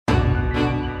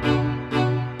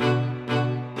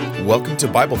Welcome to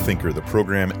Bible Thinker, the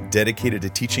program dedicated to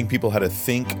teaching people how to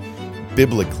think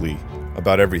biblically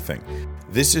about everything.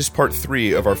 This is part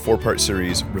 3 of our 4-part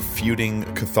series, Refuting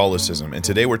Catholicism, and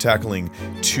today we're tackling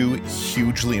 2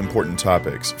 hugely important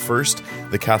topics. First,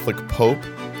 the Catholic Pope,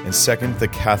 and second, the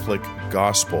Catholic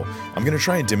Gospel. I'm going to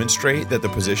try and demonstrate that the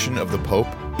position of the Pope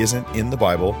isn't in the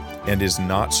Bible and is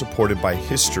not supported by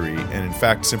history, and in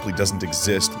fact simply doesn't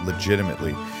exist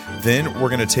legitimately. Then we're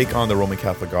going to take on the Roman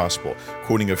Catholic Gospel,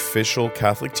 quoting official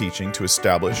Catholic teaching to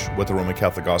establish what the Roman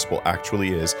Catholic Gospel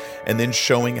actually is, and then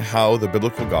showing how the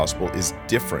biblical gospel is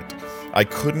different. I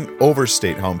couldn't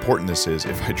overstate how important this is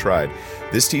if I tried.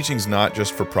 This teaching's not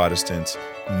just for Protestants,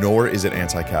 nor is it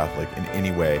anti-Catholic in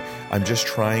any way. I'm just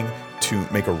trying to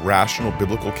make a rational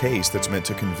biblical case that's meant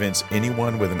to convince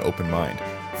anyone with an open mind.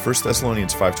 1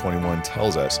 Thessalonians 5:21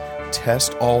 tells us,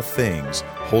 "Test all things,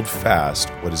 hold fast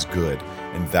what is good."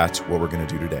 And that's what we're going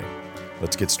to do today.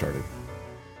 Let's get started.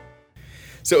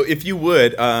 So if you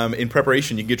would, in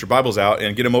preparation, you can get your Bibles out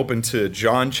and get them open to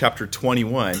John chapter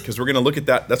 21, because we're going to look at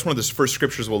that. That's one of the first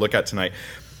scriptures we'll look at tonight.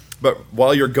 But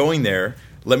while you're going there,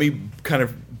 let me kind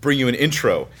of bring you an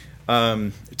intro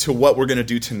to what we're going to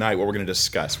do tonight, what we're going to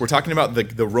discuss. We're talking about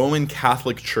the Roman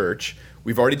Catholic Church.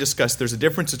 We've already discussed there's a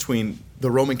difference between the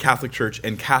Roman Catholic Church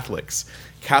and Catholics.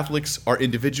 Catholics are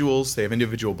individuals. They have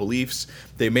individual beliefs.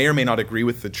 They may or may not agree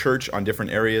with the church on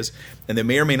different areas, and they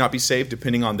may or may not be saved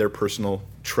depending on their personal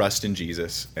trust in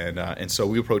Jesus. And so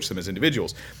we approach them as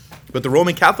individuals. But the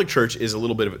Roman Catholic Church is a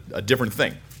little bit of a different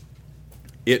thing.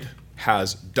 It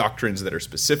has doctrines that are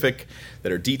specific,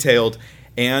 that are detailed,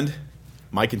 and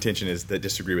my contention is that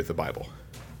disagree with the Bible.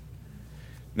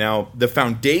 Now, the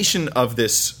foundation of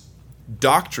this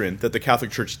doctrine that the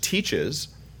Catholic Church teaches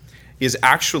is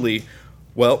actually,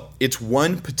 well, it's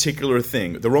one particular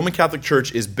thing. The Roman Catholic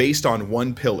Church is based on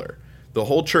one pillar. The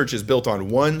whole church is built on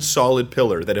one solid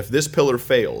pillar, that if this pillar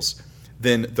fails,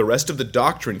 then the rest of the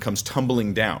doctrine comes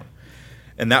tumbling down.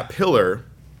 And that pillar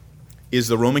is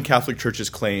the Roman Catholic Church's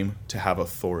claim to have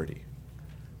authority.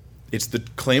 It's the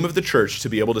claim of the church to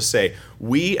be able to say,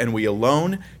 we and we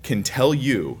alone can tell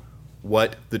you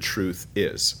what the truth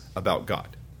is about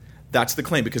God. That's the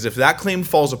claim, because if that claim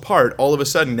falls apart, all of a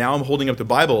sudden now I'm holding up the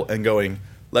Bible and going,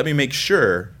 let me make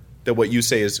sure that what you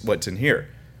say is what's in here.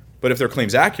 But if their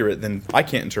claim's accurate, then I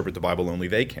can't interpret the Bible, only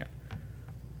they can.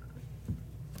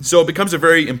 So it becomes a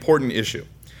very important issue.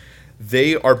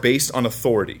 They are based on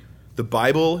authority. The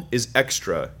Bible is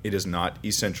extra, it is not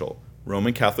essential.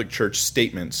 Roman Catholic Church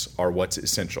statements are what's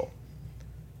essential.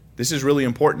 This is really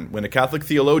important. When a Catholic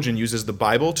theologian uses the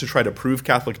Bible to try to prove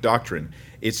Catholic doctrine,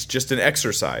 it's just an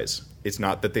exercise. It's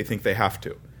not that they think they have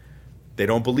to. They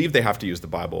don't believe they have to use the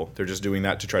Bible. They're just doing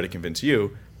that to try to convince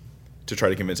you, to try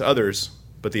to convince others.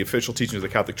 But the official teaching of the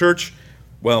Catholic Church,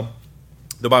 well,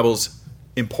 the Bible's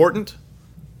important,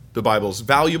 the Bible's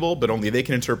valuable, but only they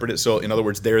can interpret it. So, in other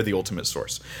words, they're the ultimate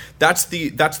source. That's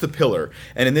the pillar.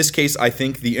 And in this case, I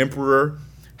think the emperor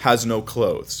has no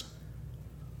clothes.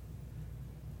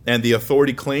 And the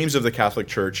authority claims of the Catholic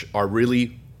Church are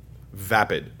really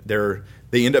vapid.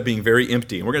 They end up being very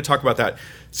empty. And we're going to talk about that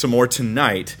some more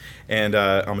tonight. And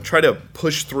I'm going to try to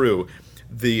push through.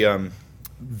 The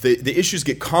issues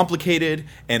get complicated.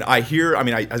 And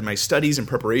as my studies in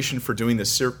preparation for doing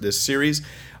this series,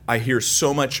 I hear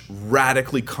so much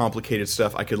radically complicated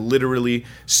stuff. I could literally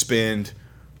spend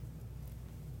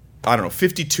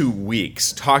 52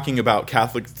 weeks talking about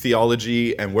Catholic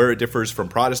theology and where it differs from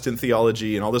Protestant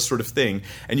theology and all this sort of thing.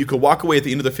 And you could walk away at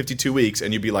the end of the 52 weeks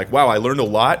and you'd be like, wow, I learned a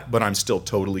lot, but I'm still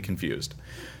totally confused.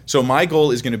 So my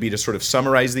goal is going to be to sort of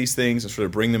summarize these things and sort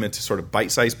of bring them into sort of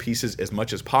bite-sized pieces as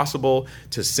much as possible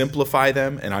to simplify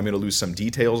them. And I'm going to lose some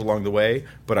details along the way,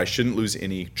 but I shouldn't lose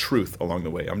any truth along the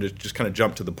way. I'm just kind of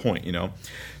jump to the point,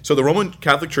 So the Roman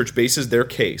Catholic Church bases their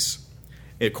case,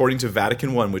 according to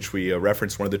Vatican I, which we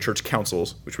referenced, one of the church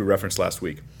councils, which we referenced last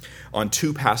week, on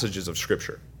 2 passages of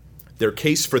Scripture. Their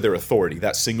case for their authority,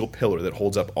 that single pillar that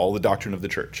holds up all the doctrine of the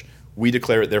church. We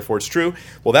declare it, therefore it's true.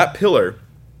 Well, that pillar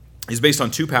is based on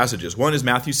 2 passages. One is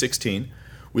Matthew 16.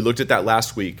 We looked at that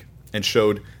last week and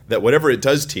showed that whatever it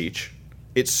does teach,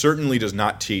 it certainly does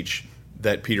not teach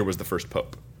that Peter was the first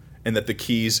pope and that the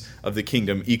keys of the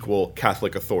kingdom equal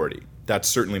Catholic authority. That's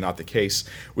certainly not the case.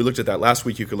 We looked at that last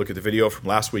week. You could look at the video from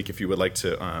last week if you would like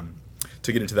to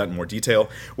get into that in more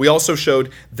detail. We also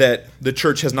showed that the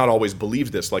church has not always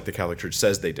believed this like the Catholic Church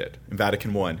says they did. In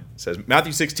Vatican I, it says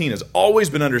Matthew 16 has always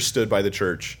been understood by the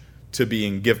church to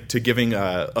giving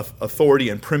authority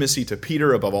and primacy to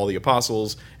Peter above all the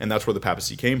apostles, and that's where the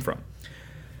papacy came from.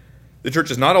 The church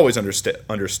has not always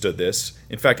understood this.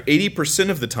 In fact, 80%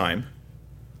 of the time,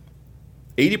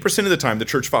 80% of the time, the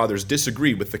church fathers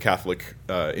disagree with the Catholic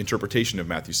interpretation of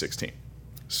Matthew 16.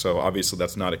 So obviously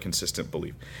that's not a consistent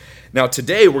belief. Now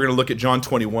today we're going to look at John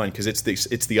 21 because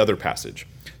it's the other passage.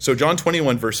 So John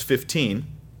 21 verse 15.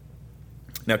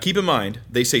 Now keep in mind,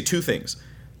 they say two things.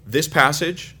 This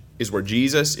passage is where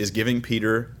Jesus is giving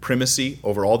Peter primacy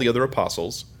over all the other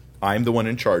apostles. I'm the one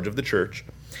in charge of the church.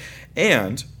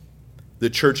 And the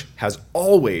church has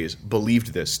always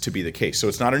believed this to be the case. So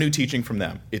it's not a new teaching from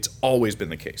them. It's always been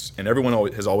the case. And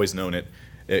everyone has always known it,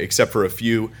 except for a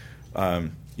few,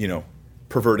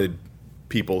 perverted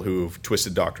people who've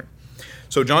twisted doctrine.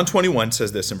 So John 21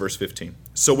 says this in verse 15.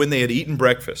 So when they had eaten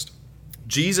breakfast,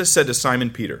 Jesus said to Simon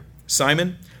Peter,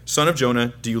 Simon, son of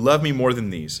Jonah, do you love me more than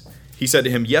these? He said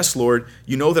to him, Yes, Lord,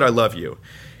 you know that I love you.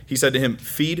 He said to him,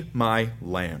 Feed my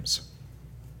lambs.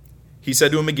 He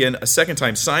said to him again a second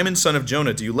time, Simon, son of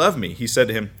Jonah, do you love me? He said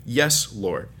to him, Yes,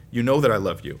 Lord, you know that I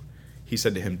love you. He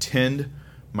said to him, Tend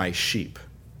my sheep.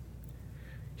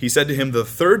 He said to him the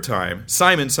third time,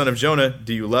 Simon, son of Jonah,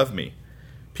 do you love me?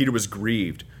 Peter was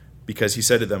grieved because he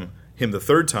said to him the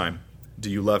third time, Do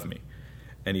you love me?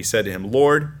 And he said to him,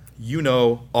 Lord, you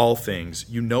know all things.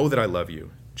 You know that I love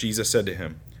you. Jesus said to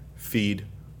him, Feed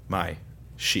my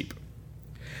sheep.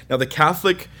 Now the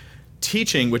Catholic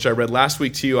teaching, which I read last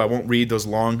week to you, I won't read those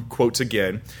long quotes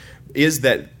again, is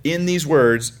that in these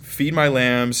words, feed my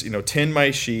lambs, tend my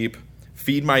sheep,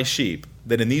 feed my sheep,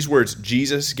 that in these words,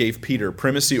 Jesus gave Peter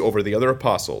primacy over the other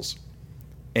apostles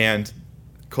and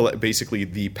basically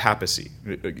the papacy.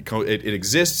 It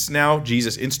exists now,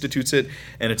 Jesus institutes it,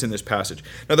 and it's in this passage.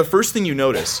 Now the first thing you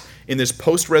notice in this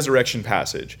post-resurrection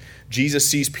passage, Jesus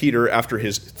sees Peter after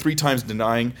his 3 times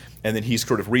denying, and then he's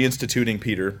sort of reinstituting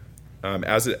Peter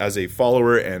as a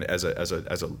follower and as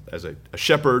a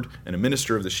shepherd and a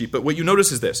minister of the sheep. But what you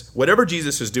notice is this. Whatever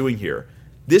Jesus is doing here,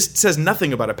 this says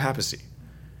nothing about a papacy.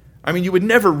 I mean, you would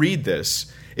never read this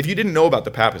if you didn't know about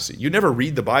the papacy. You'd never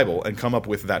read the Bible and come up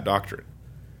with that doctrine.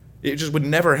 It just would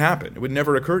never happen. It would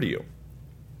never occur to you.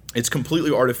 It's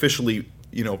completely artificially,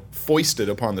 foisted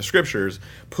upon the scriptures,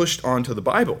 pushed onto the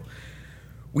Bible.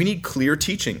 We need clear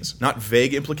teachings, not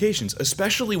vague implications,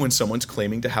 especially when someone's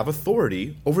claiming to have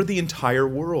authority over the entire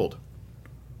world.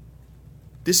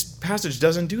 This passage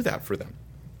doesn't do that for them.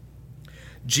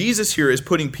 Jesus here is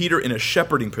putting Peter in a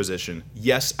shepherding position.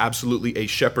 Yes, absolutely a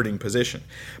shepherding position.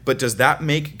 But does that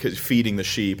make, feeding the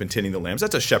sheep and tending the lambs,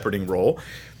 that's a shepherding role.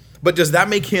 But does that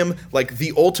make him like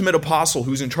the ultimate apostle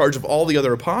who's in charge of all the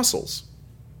other apostles?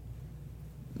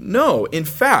 No. In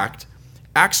fact,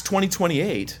 Acts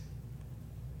 20:28,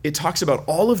 it talks about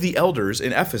all of the elders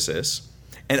in Ephesus,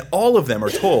 and all of them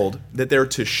are told that they're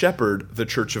to shepherd the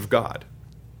church of God.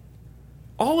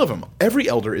 All of them. Every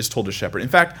elder is told to shepherd. In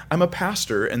fact, I'm a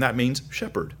pastor, and that means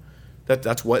shepherd.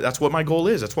 That's what my goal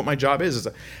is. That's what my job is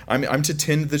I'm to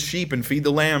tend the sheep and feed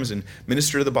the lambs and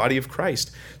minister to the body of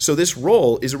Christ. So this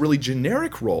role is a really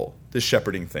generic role, this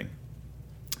shepherding thing.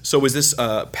 So is this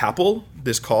papal,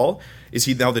 this call? Is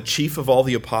he now the chief of all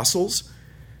the apostles?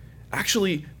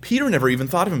 Actually, Peter never even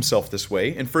thought of himself this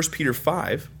way. In 1 Peter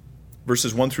 5,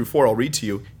 verses 1 through 4, I'll read to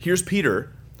you. Here's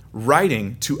Peter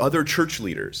writing to other church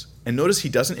leaders. And notice he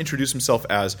doesn't introduce himself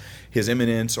as his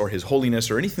eminence or his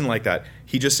holiness or anything like that.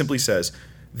 He just simply says,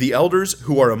 The elders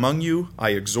who are among you, I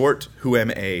exhort, who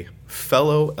am a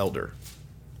fellow elder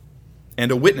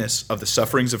and a witness of the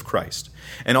sufferings of Christ,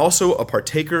 and also a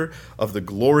partaker of the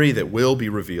glory that will be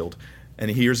revealed.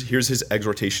 And here's his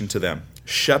exhortation to them.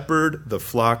 Shepherd the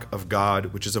flock of God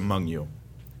which is among you.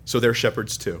 So they're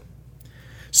shepherds too.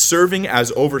 Serving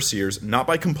as overseers, not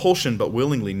by compulsion, but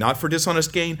willingly, not for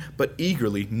dishonest gain, but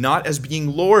eagerly, not as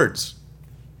being lords.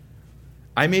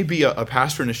 I may be a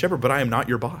pastor and a shepherd, but I am not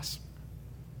your boss.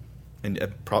 And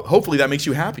hopefully that makes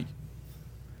you happy.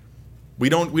 We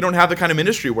don't have the kind of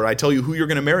ministry where I tell you who you're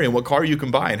going to marry and what car you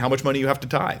can buy and how much money you have to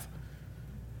tithe.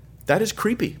 That is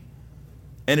creepy.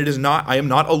 And it is not. I am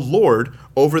not a lord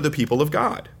over the people of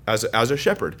God as a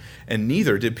shepherd. And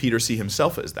neither did Peter see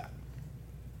himself as that.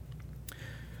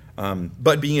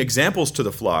 But being examples to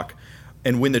the flock,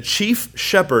 and when the chief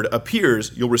shepherd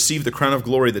appears, you'll receive the crown of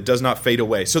glory that does not fade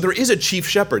away. So there is a chief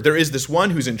shepherd. There is this one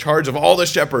who's in charge of all the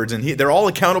shepherds, and they're all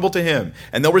accountable to him,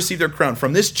 and they'll receive their crown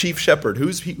from this chief shepherd.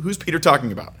 Who's Peter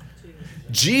talking about?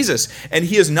 Jesus. And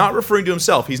he is not referring to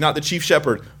himself. He's not the chief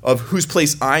shepherd of whose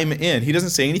place I'm in. He doesn't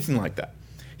say anything like that.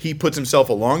 He puts himself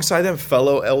alongside them,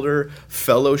 fellow elder,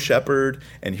 fellow shepherd,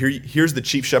 and here's the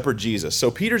chief shepherd, Jesus.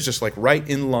 So Peter's just like right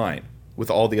in line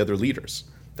with all the other leaders.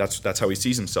 That's how he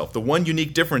sees himself. The one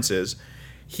unique difference is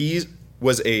he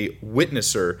was a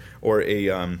witnesser or a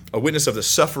witness of the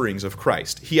sufferings of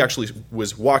Christ. He actually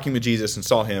was walking with Jesus and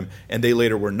saw him, and they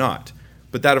later were not.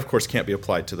 But that, of course, can't be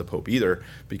applied to the Pope either,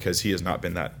 because he has not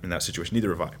been in that situation. Neither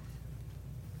have I.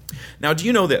 Now, do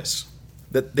you know this?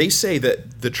 That they say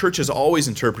that the church has always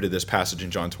interpreted this passage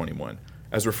in John 21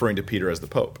 as referring to Peter as the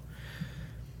Pope.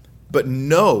 But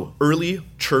no early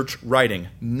church writing,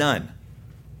 none,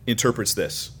 interprets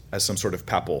this as some sort of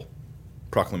papal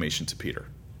proclamation to Peter.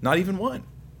 Not even one.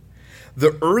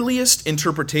 The earliest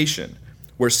interpretation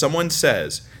where someone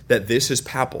says that this is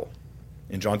papal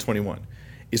in John 21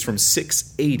 is from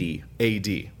 680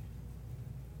 AD.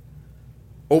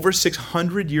 Over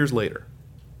 600 years later.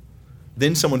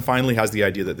 Then someone finally has the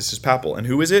idea that this is papal. And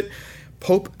who is it?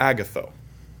 Pope Agatho.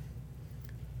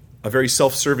 A very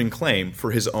self-serving claim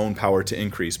for his own power to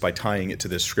increase by tying it to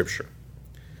this scripture.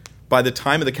 By the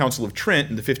time of the Council of Trent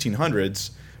in the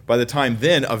 1500s, by the time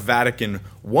then of Vatican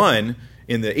I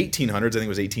in the 1800s, I think it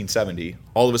was 1870,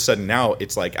 all of a sudden now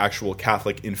it's like actual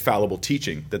Catholic infallible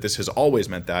teaching that this has always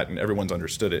meant that and everyone's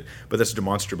understood it, but that's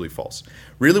demonstrably false.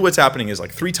 Really what's happening is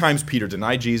like 3 times Peter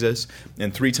denied Jesus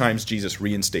and 3 times Jesus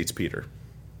reinstates Peter.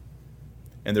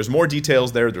 And there's more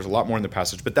details there, there's a lot more in the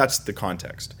passage, but that's the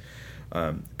context.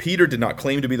 Peter did not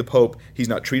claim to be the Pope. He's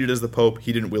not treated as the Pope.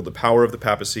 He didn't wield the power of the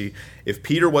papacy. If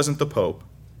Peter wasn't the Pope,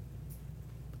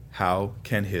 how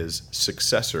can his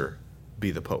successor be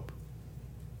the Pope?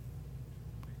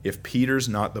 If Peter's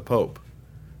not the Pope,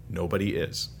 nobody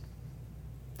is.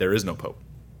 There is no Pope.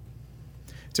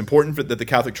 It's important that the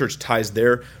Catholic Church ties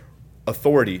their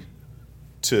authority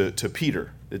to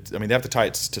Peter. They have to tie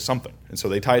it to something. And so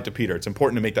they tie it to Peter. It's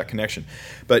important to make that connection.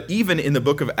 But even in the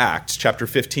book of Acts, chapter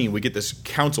 15, we get this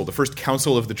council, the first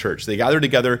council of the church. They gather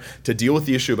together to deal with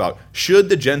the issue about should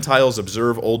the Gentiles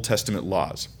observe Old Testament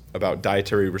laws about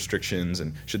dietary restrictions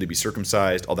and should they be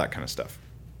circumcised, all that kind of stuff.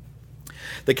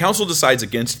 The council decides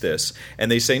against this, and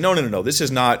they say, no, this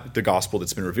is not the gospel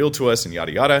that's been revealed to us, and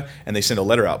yada, yada, and they send a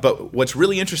letter out. But what's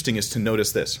really interesting is to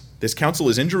notice this. This council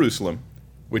is in Jerusalem,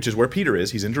 which is where Peter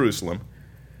is. He's in Jerusalem.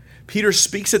 Peter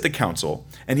speaks at the council,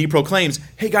 and he proclaims,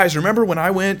 hey guys, remember when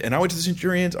I went to the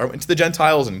centurions, I went to the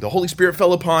Gentiles, and the Holy Spirit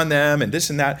fell upon them, and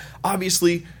this and that.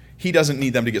 Obviously, he doesn't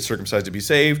need them to get circumcised to be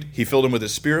saved. He filled them with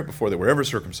his Spirit before they were ever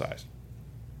circumcised.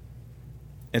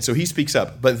 And so he speaks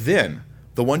up. But then,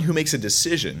 the one who makes a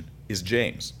decision is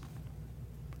James.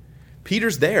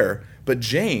 Peter's there, but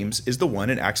James is the one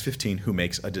in Acts 15 who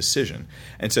makes a decision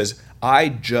and says, I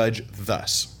judge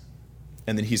thus.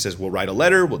 And then he says, we'll write a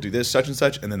letter, we'll do this, such and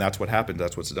such, and then that's what happened,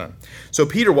 that's what's done. So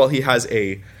Peter, while he has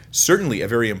certainly a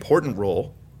very important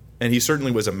role, and he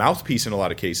certainly was a mouthpiece in a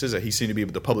lot of cases, he seemed to be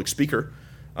the public speaker,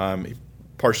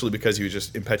 partially because he was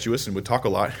just impetuous and would talk a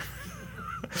lot.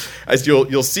 As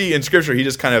you'll see in Scripture, he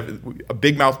just kind of, a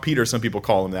big mouth Peter, some people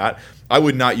call him that. I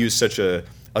would not use such a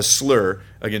slur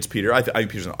against Peter. I think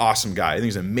Peter's an awesome guy. I think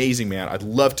he's an amazing man. I'd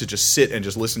love to just sit and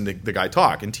just listen to the guy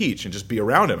talk and teach and just be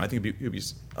around him. I think it'd be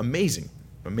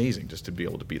amazing just to be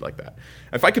able to be like that.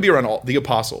 If I could be around all the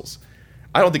apostles,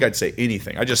 I don't think I'd say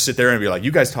anything. I'd just sit there and be like,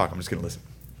 you guys talk, I'm just going to listen.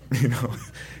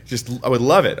 I would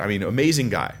love it. I mean, amazing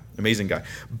guy.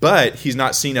 But he's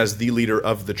not seen as the leader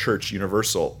of the church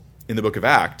universal in the book of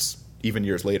Acts, even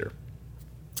years later.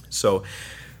 So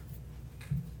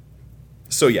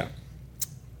yeah.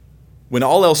 When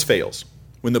all else fails,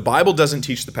 when the Bible doesn't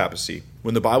teach the papacy,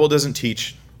 when the Bible doesn't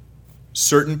teach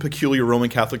certain peculiar Roman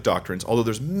Catholic doctrines, although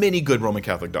there's many good Roman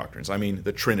Catholic doctrines, I mean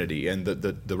the Trinity and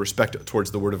the respect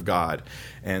towards the Word of God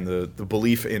and the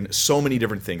belief in so many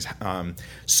different things.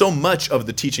 So much of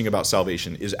the teaching about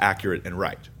salvation is accurate and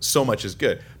right. So much is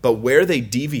good. But where they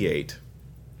deviate,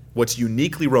 what's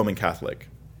uniquely Roman Catholic,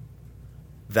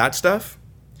 that stuff,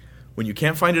 when you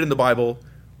can't find it in the Bible,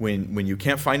 when you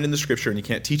can't find it in the Scripture and you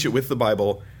can't teach it with the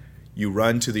Bible, you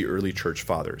run to the early church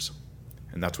fathers.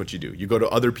 And that's what you do. You go to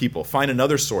other people. Find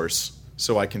another source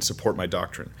so I can support my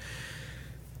doctrine.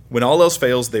 When all else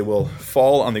fails, they will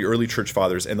fall on the early church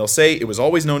fathers, and they'll say, it was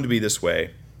always known to be this way,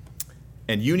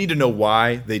 and you need to know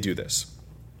why they do this.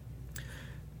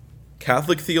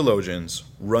 Catholic theologians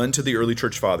run to the early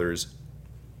church fathers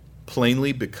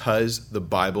plainly because the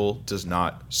Bible does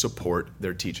not support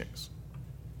their teachings.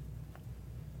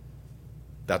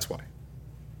 That's why.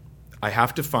 I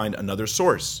have to find another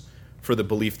source for the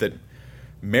belief that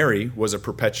Mary was a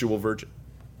perpetual virgin,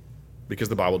 because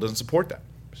the Bible doesn't support that.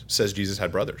 It says Jesus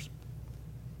had brothers.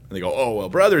 And they go, oh, well,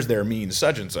 brothers there means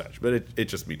such and such, but it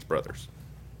just means brothers.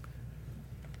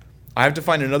 I have to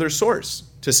find another source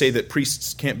to say that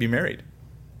priests can't be married.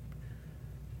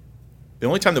 The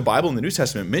only time the Bible in the New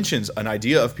Testament mentions an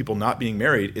idea of people not being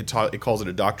married, it calls it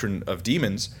a doctrine of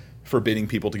demons forbidding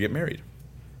people to get married.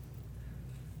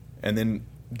 And then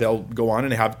they'll go on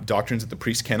and have doctrines that the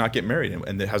priest cannot get married,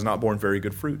 and that has not borne very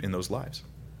good fruit in those lives.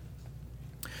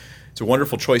 It's It's a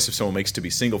wonderful choice if someone makes to be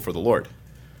single for the Lord,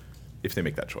 if they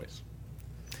make that choice.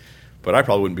 But I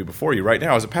probably wouldn't be before you right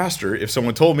now as a pastor if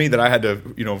someone told me that I had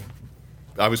to,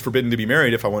 I was forbidden to be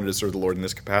married if I wanted to serve the Lord in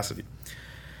this capacity.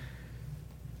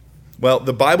 Well,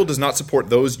 the Bible does not support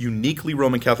those uniquely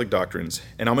Roman Catholic doctrines,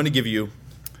 and I'm going to give you,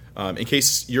 in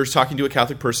case you're talking to a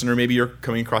Catholic person or maybe you're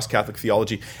coming across Catholic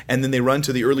theology, and then they run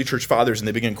to the early church fathers and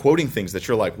they begin quoting things that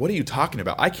you're like, what are you talking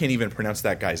about? I can't even pronounce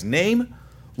that guy's name,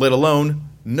 let alone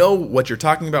know what you're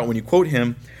talking about when you quote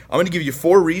him. I'm going to give you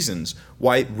 4 reasons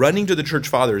why running to the church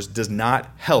fathers does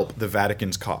not help the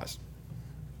Vatican's cause.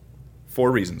 4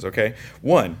 reasons, okay?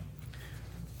 1,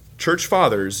 church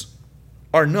fathers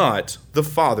are not the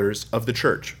fathers of the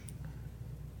church.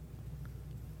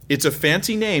 It's a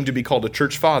fancy name to be called a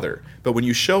church father, but when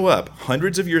you show up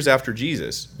hundreds of years after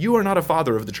Jesus, you are not a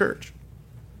father of the church.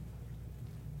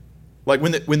 Like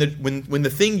when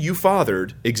the thing you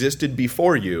fathered existed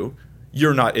before you,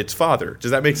 you're not its father.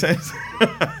 Does that make sense?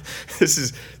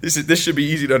 This should be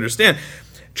easy to understand.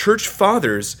 Church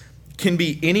fathers can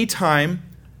be any time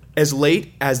as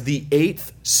late as the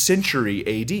 8th century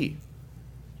AD.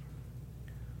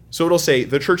 So it'll say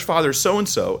the church father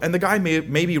so-and-so, and the guy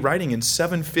may be writing in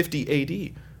 750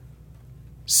 AD,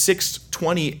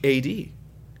 620 AD.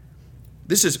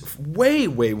 This is way,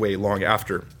 way, way long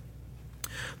after.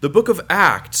 The book of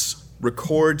Acts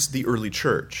records the early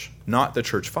church, not the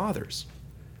church fathers.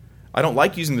 I don't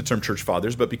like using the term church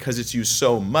fathers, but because it's used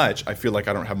so much, I feel like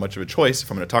I don't have much of a choice.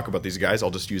 If I'm going to talk about these guys, I'll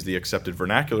just use the accepted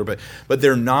vernacular, but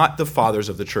they're not the fathers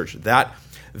of the church. That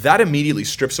immediately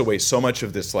strips away so much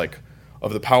of this,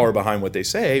 of the power behind what they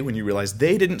say when you realize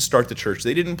they didn't start the church.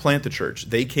 They didn't plant the church.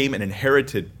 They came and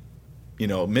inherited,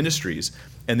 ministries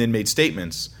and then made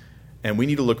statements. And we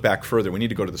need to look back further. We need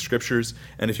to go to the scriptures.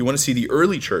 And if you want to see the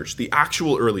early church, the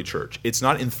actual early church, it's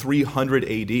not in 300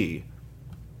 AD.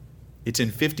 It's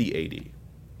in 50 AD.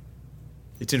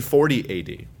 It's in 40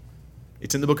 AD.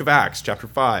 It's in the book of Acts, chapter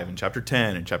 5 and chapter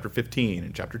 10 and chapter 15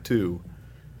 and chapter 2,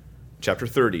 chapter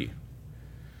 30.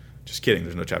 Just kidding,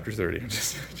 there's no chapter 30. I'm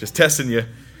just testing you.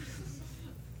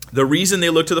 The reason they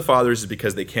look to the fathers is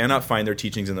because they cannot find their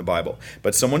teachings in the Bible.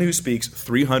 But someone who speaks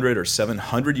 300 or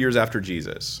 700 years after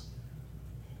Jesus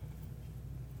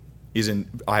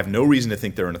I have no reason to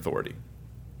think they're an authority.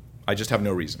 I just have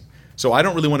no reason. So I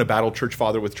don't really want to battle church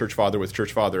father with church father with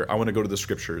church father. I want to go to the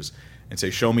scriptures and say,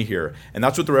 show me here. And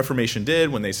that's what the Reformation did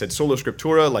when they said sola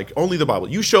scriptura, only the Bible.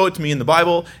 You show it to me in the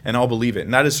Bible and I'll believe it.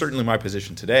 And that is certainly my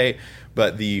position today.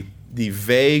 But the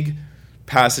vague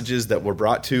passages that were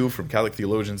brought to from Catholic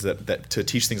theologians that to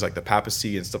teach things like the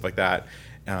papacy and stuff like that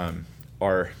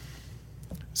are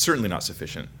certainly not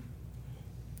sufficient.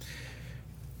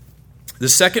 The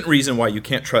second reason why you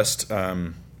can't trust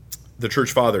the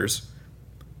church fathers,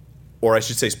 or I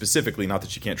should say specifically, not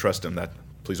that you can't trust them,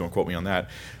 please don't quote me on that.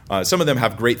 Some of them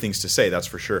have great things to say, that's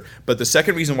for sure. But the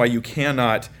second reason why you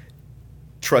cannot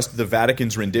trust the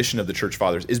Vatican's rendition of the church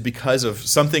fathers is because of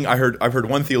something I've heard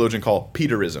one theologian call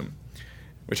Peterism,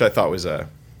 which I thought was a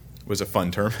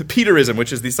fun term. Peterism,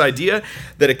 which is this idea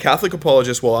that a Catholic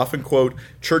apologist will often quote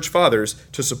church fathers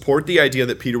to support the idea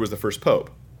that Peter was the first pope,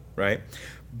 right?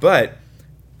 But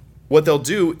what they'll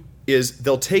do is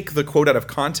they'll take the quote out of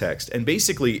context, and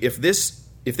basically if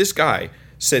this guy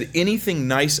said anything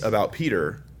nice about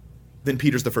Peter, then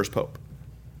Peter's the first pope.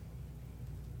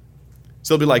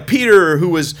 So they'll be like, Peter, who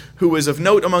was of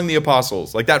note among the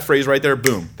apostles. Like that phrase right there,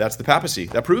 boom, that's the papacy.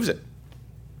 That proves it.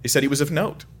 He said he was of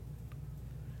note.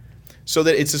 So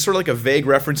that it's sort of like a vague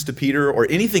reference to Peter or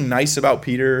anything nice about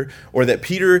Peter, or that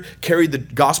Peter carried the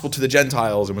gospel to the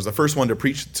Gentiles and was the first one to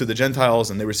preach to the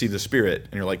Gentiles and they received the Spirit.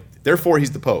 And you're like, therefore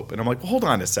he's the Pope. And I'm like, well, hold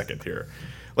on a second here.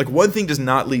 One thing does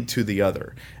not lead to the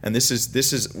other. And this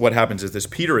is what happens is this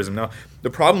Peterism. Now, the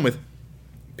problem with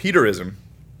Peterism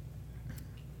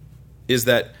is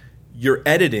that you're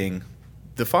editing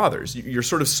the fathers. You're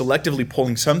sort of selectively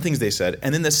pulling some things they said,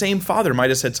 and then the same father might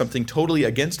have said something totally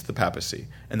against the papacy,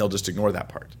 and they'll just ignore that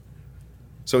part.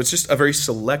 So it's just a very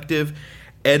selective,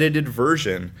 edited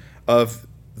version of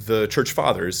the church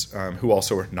fathers, who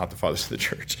also are not the fathers of the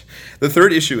church. The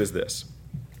third issue is this.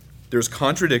 There's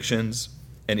contradictions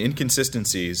and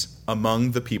inconsistencies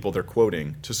among the people they're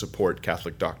quoting to support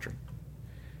Catholic doctrine.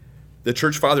 The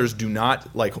church fathers do not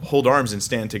hold arms and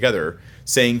stand together,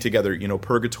 saying together,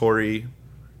 purgatory,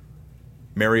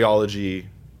 Mariology.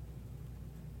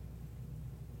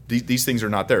 These things are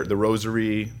not there. The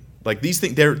rosary, these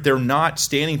things, they're not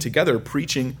standing together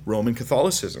preaching Roman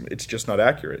Catholicism. It's just not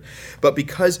accurate. But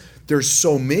because there's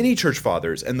so many church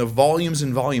fathers and the volumes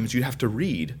and volumes you have to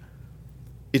read,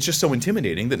 it's just so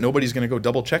intimidating that nobody's going to go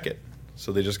double check it.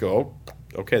 So they just go,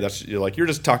 oh, okay, you're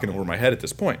just talking over my head at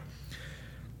this point.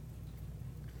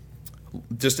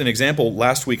 Just an example,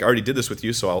 last week, I already did this with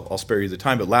you, so I'll spare you the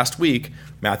time, but last week,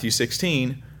 Matthew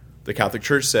 16, the Catholic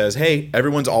Church says, hey,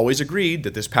 everyone's always agreed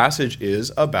that this passage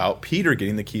is about Peter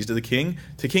getting the keys to the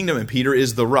kingdom, and Peter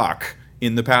is the rock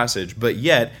in the passage. But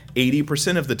yet,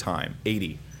 80% of the time,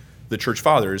 the Church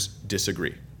Fathers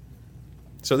disagree.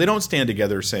 So they don't stand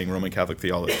together saying Roman Catholic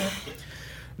theology.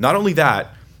 Not only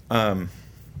that,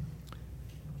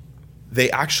 they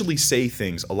actually say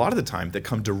things a lot of the time that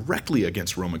come directly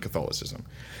against Roman Catholicism.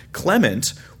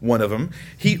 Clement, one of them,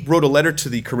 he wrote a letter to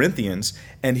the Corinthians,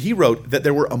 and he wrote that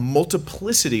there were a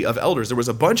multiplicity of elders. There was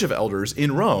a bunch of elders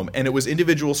in Rome, and it was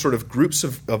individual sort of groups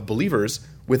of believers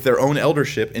with their own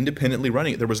eldership independently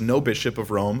running it. There was no bishop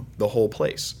of Rome, the whole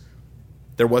place.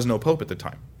 There was no pope at the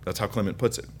time. That's how Clement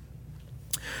puts it.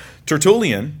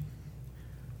 Tertullian,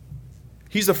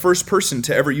 he's the first person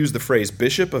to ever use the phrase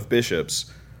bishop of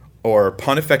bishops or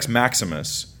Pontifex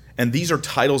Maximus, and these are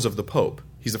titles of the Pope.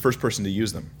 He's the first person to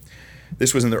use them.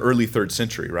 This was in the early 3rd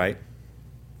century, right?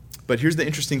 But here's the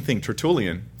interesting thing.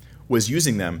 Tertullian was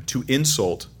using them to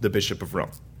insult the Bishop of Rome.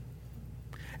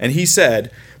 And he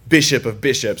said, Bishop of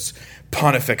Bishops,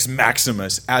 Pontifex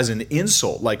Maximus, as an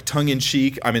insult, like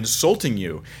tongue-in-cheek, I'm insulting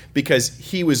you, because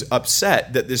he was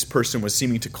upset that this person was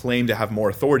seeming to claim to have more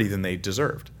authority than they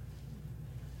deserved.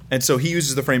 And so he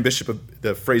uses the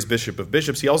phrase Bishop of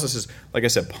Bishops. He also says, like I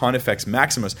said, Pontifex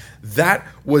Maximus. That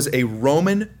was a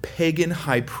Roman pagan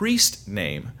high priest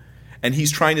name. And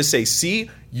he's trying to say, see,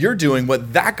 you're doing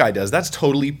what that guy does. That's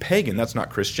totally pagan. That's not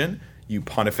Christian, you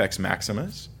Pontifex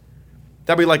Maximus.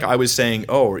 That'd be like I was saying,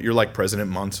 oh, you're like President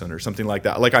Monson or something like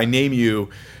that. Like I name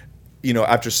you,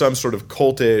 after some sort of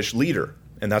cultish leader.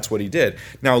 And that's what he did.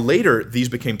 Now later, these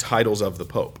became titles of the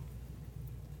Pope.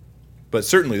 But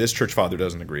certainly this church father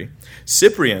doesn't agree.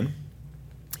 Cyprian,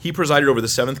 he presided over the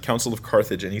 7th Council of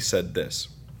Carthage, and he said this.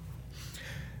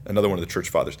 Another one of the church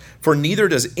fathers. For neither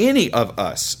does any of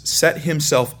us set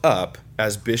himself up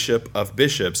as bishop of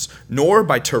bishops, nor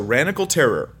by tyrannical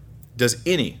terror does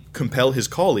any compel his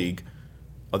colleague,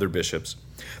 other bishops,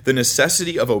 the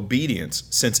necessity of obedience,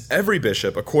 since every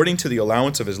bishop, according to the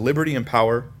allowance of his liberty and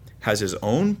power, has his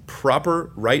own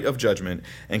proper right of judgment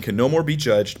and can no more be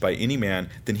judged by any man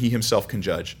than he himself can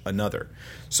judge another.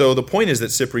 So the point is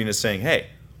that Cyprian is saying, hey,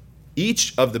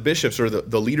 each of the bishops or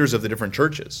the leaders of the different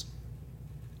churches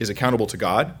is accountable to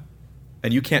God,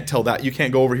 and you can't tell that. You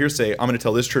can't go over here and say, I'm going to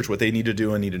tell this church what they need to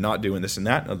do and need to not do and this and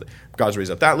that. God's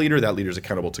raised up that leader is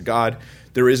accountable to God.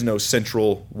 There is no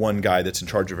central one guy that's in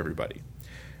charge of everybody.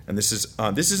 And this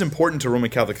is important to Roman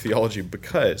Catholic theology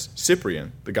because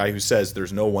Cyprian, the guy who says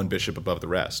there's no one bishop above the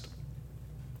rest,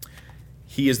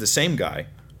 he is the same guy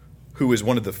who is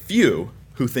one of the few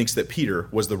who thinks that Peter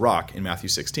was the rock in Matthew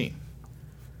 16.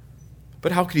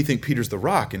 But how could he think Peter's the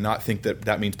rock and not think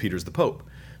that means Peter's the Pope?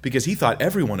 Because he thought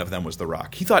every one of them was the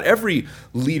rock. He thought every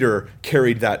leader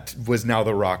carried that was now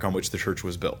the rock on which the church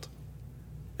was built.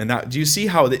 And now, do you see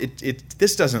how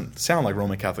this doesn't sound like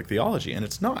Roman Catholic theology? And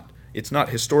it's not. It's not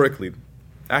historically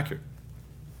accurate.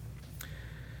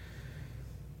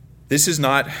 This is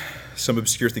not some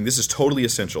obscure thing. This is totally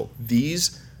essential.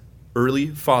 These early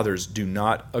fathers do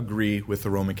not agree with the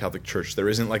Roman Catholic Church. There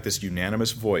isn't like this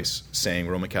unanimous voice saying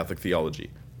Roman Catholic theology.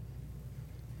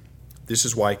 This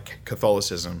is why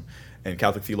Catholicism and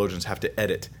Catholic theologians have to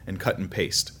edit and cut and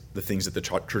paste the things that the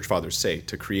church fathers say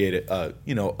to create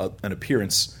an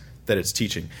appearance that it's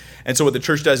teaching. And so what the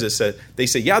church does is they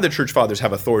say, yeah, the church fathers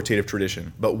have authoritative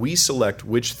tradition, but we select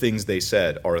which things they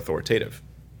said are authoritative.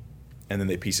 And then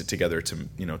they piece it together to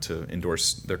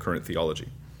endorse their current theology.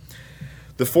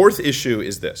 The fourth issue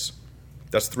is this.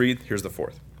 That's 3. Here's the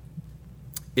fourth.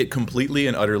 It completely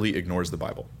and utterly ignores the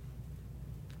Bible.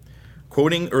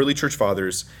 Quoting early church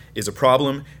fathers is a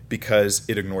problem because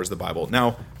it ignores the Bible.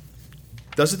 Now,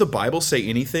 does the Bible say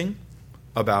anything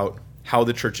about how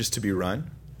the church is to be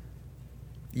run?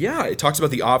 Yeah, it talks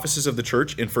about the offices of the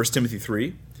church in 1 Timothy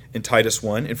 3, in Titus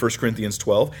 1, in 1 Corinthians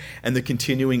 12, and the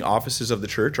continuing offices of the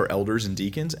church are elders and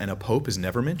deacons, and a pope is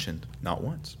never mentioned, not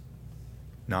once.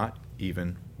 Not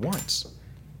even once.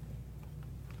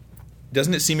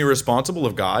 Doesn't it seem irresponsible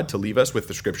of God to leave us with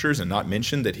the scriptures and not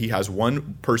mention that he has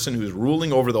one person who's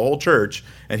ruling over the whole church,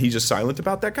 and he's just silent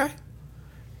about that guy?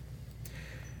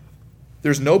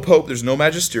 There's no pope, there's no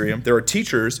magisterium, there are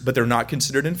teachers, but they're not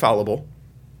considered infallible.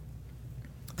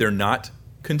 They're not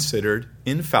considered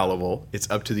infallible. It's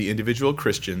up to the individual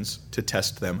Christians to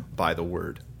test them by the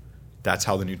word. That's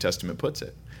how the New Testament puts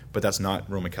it. But that's not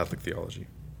Roman Catholic theology.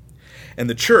 And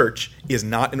the church is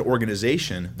not an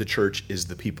organization. The church is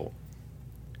the people.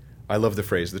 I love the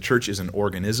phrase, the church is an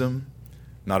organism,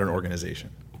 not an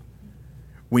organization.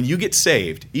 When you get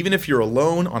saved, even if you're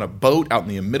alone on a boat out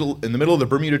in the middle of the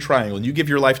Bermuda Triangle and you give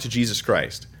your life to Jesus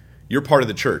Christ, you're part of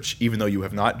the church, even though you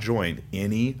have not joined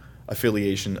any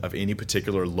affiliation of any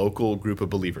particular local group of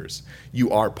believers.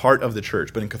 You are part of the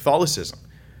church. But in Catholicism,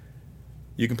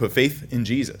 you can put faith in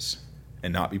Jesus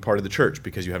and not be part of the church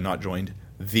because you have not joined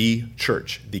the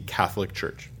church, the Catholic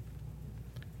Church.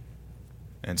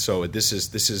 And so this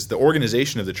is the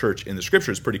organization of the church in the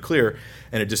Scripture is pretty clear,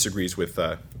 and it disagrees with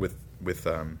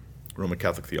Roman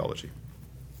Catholic theology.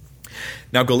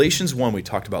 Now, Galatians 1 we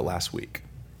talked about last week.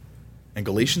 And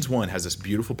Galatians 1 has this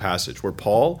beautiful passage where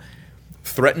Paul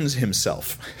threatens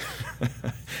himself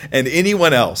and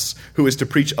anyone else who is to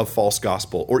preach a false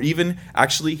gospel, or even,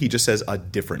 actually, he just says a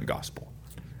different gospel.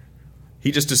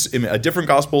 A different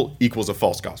gospel equals a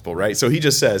false gospel, right? So he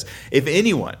just says, if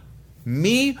anyone,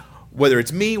 whether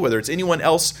it's me, whether it's anyone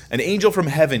else, an angel from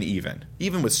heaven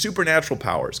even with supernatural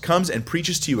powers, comes and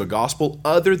preaches to you a gospel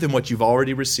other than what you've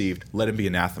already received, let him be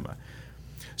anathema.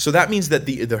 So that means that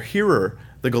the hearer,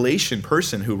 the Galatian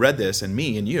person who read this, and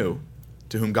me and you,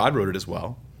 to whom God wrote it as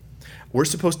well, we're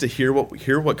supposed to hear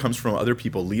what comes from other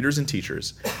people, leaders and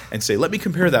teachers, and say, let me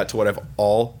compare that to what I've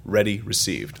already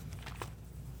received.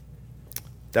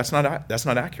 That's not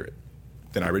accurate.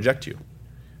 Then I reject you.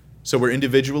 So we're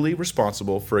individually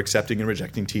responsible for accepting and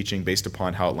rejecting teaching based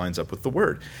upon how it lines up with the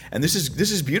Word. And this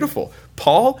is beautiful.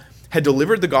 Paul had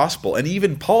delivered the gospel, and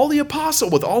even Paul the apostle,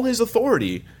 with all his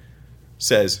authority,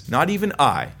 says, not even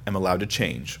I am allowed to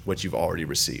change what you've already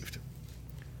received.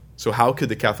 So how could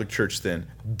the Catholic Church then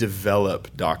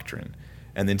develop doctrine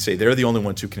and then say they're the only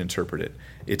ones who can interpret it?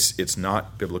 It's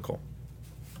not biblical.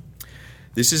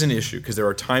 This is an issue because there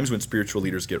are times when spiritual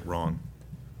leaders get wrong.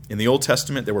 In the Old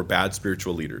Testament, there were bad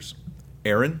spiritual leaders.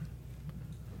 Aaron,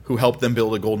 who helped them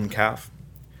build a golden calf,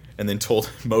 and then told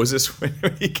Moses when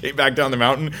he came back down the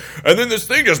mountain, and then this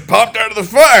thing just popped out of the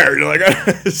fire. You're like,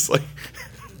 it's like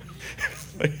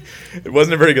it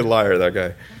wasn't a very good liar, that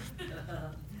guy.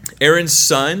 Aaron's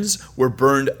sons were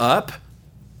burned up.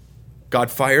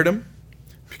 God fired them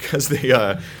because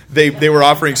they were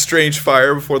offering strange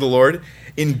fire before the Lord.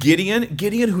 In Gideon,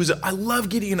 I love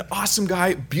Gideon, awesome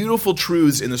guy, beautiful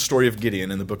truths in the story of Gideon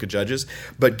in the book of Judges.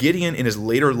 But Gideon, in his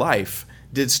later life,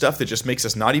 did stuff that just makes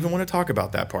us not even want to talk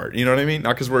about that part. You know what I mean?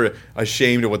 Not because we're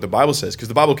ashamed of what the Bible says, because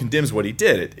the Bible condemns what he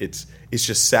did. It's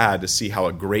just sad to see how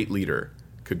a great leader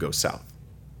could go south.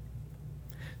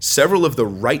 Several of the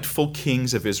rightful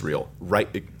kings of Israel,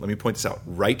 let me point this out,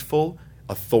 rightful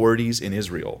authorities in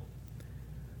Israel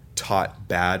taught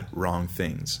bad, wrong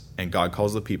things. And God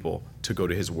calls the people to go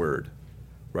to his word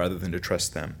rather than to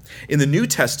trust them. In the New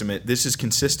Testament, this is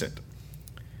consistent.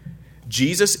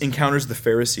 Jesus encounters the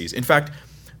Pharisees. In fact,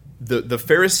 the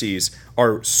Pharisees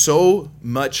are so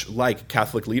much like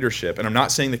Catholic leadership, and I'm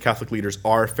not saying the Catholic leaders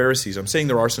are Pharisees. I'm saying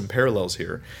there are some parallels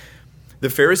here. The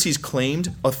Pharisees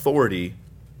claimed authority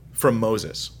from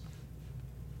Moses.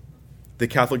 The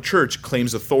Catholic Church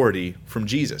claims authority from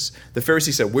Jesus. The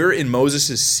Pharisees said, we're in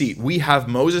Moses' seat. We have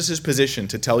Moses' position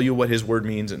to tell you what his word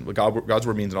means and what God's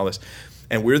word means and all this.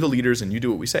 And we're the leaders and you do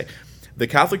what we say. The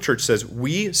Catholic Church says,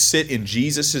 we sit in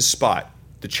Jesus' spot,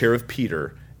 the chair of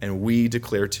Peter, and we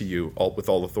declare to you with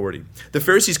all authority. The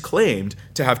Pharisees claimed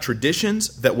to have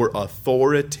traditions that were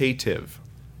authoritative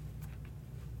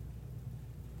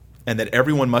and that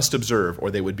everyone must observe or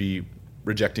they would be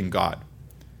rejecting God.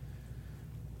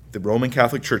 The Roman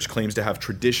Catholic Church claims to have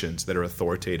traditions that are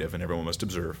authoritative and everyone must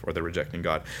observe or they're rejecting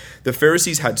God. The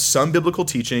Pharisees had some biblical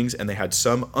teachings and they had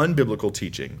some unbiblical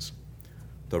teachings.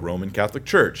 The Roman Catholic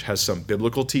Church has some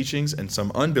biblical teachings and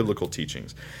some unbiblical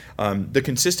teachings. The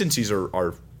consistencies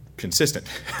are consistent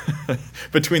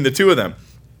between the two of them.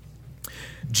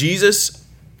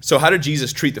 So how did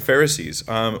Jesus treat the Pharisees?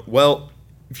 Well,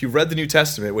 if you've read the New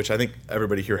Testament, which I think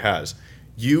everybody here has,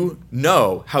 you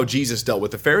know how Jesus dealt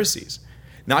with the Pharisees.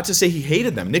 Not to say he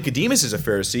hated them. Nicodemus is a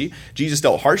Pharisee. Jesus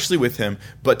dealt harshly with him,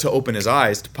 but to open his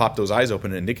eyes, to pop those eyes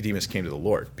open, and Nicodemus came to the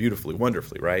Lord. Beautifully,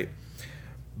 wonderfully, right?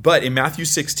 But in Matthew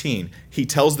 16, he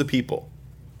tells the people,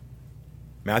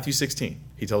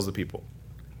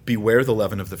 beware the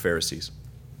leaven of the Pharisees.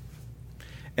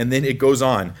 And then it goes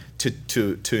on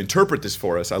to interpret this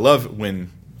for us. I love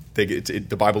when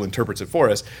the Bible interprets it for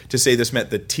us, to say this meant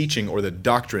the teaching or the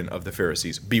doctrine of the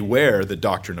Pharisees. Beware the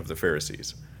doctrine of the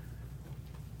Pharisees.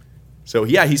 So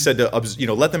yeah, he said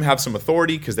to let them have some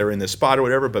authority because they're in this spot or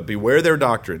whatever, but beware their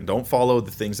doctrine. Don't follow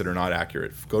the things that are not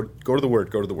accurate. Go to the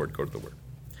Word, go to the Word, go to the Word.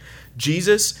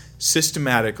 Jesus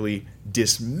systematically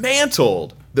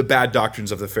dismantled the bad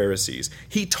doctrines of the Pharisees.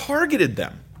 He targeted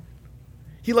them.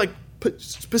 He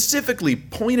specifically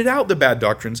pointed out the bad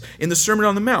doctrines in the Sermon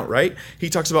on the Mount, right? He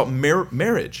talks about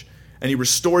marriage and he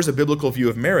restores a biblical view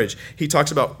of marriage. He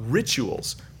talks about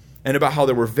rituals and about how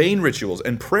there were vain rituals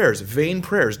and prayers, vain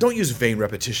prayers. Don't use vain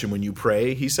repetition when you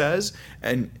pray, he says.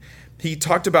 And he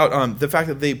talked about the fact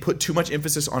that they put too much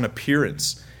emphasis on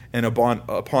appearance and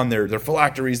upon their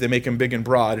phylacteries. They make them big and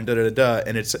broad and da-da-da-da,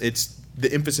 and it's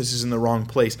the emphasis is in the wrong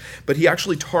place. But he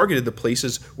actually targeted the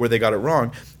places where they got it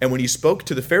wrong. And when he spoke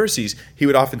to the Pharisees, he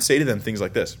would often say to them things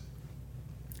like this.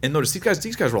 And notice,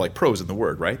 these guys were like pros in the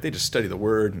word, right? They just study the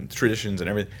word and traditions and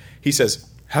everything. He says,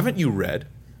 haven't you read?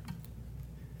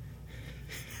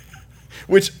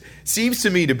 Which seems to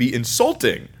me to be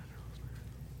insulting.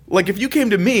 Like if you came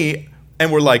to me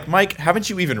and were like, Mike, haven't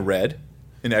you even read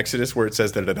in Exodus where it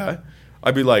says da-da-da?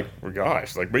 I'd be like, well,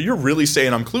 gosh, but you're really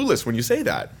saying I'm clueless when you say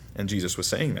that. And Jesus was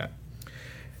saying that.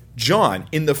 John,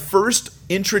 in the first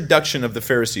introduction of the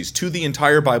Pharisees to the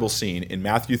entire Bible scene in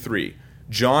Matthew 3,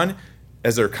 John,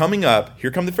 as they're coming up,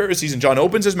 here come the Pharisees, and John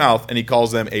opens his mouth and he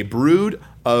calls them a brood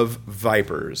of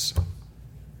vipers.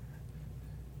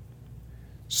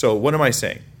 So what am I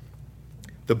saying?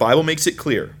 The Bible makes it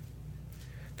clear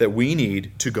that we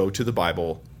need to go to the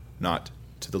Bible, not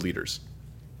to the leaders.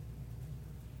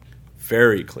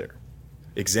 Very clear.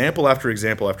 Example after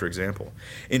example after example.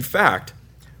 In fact,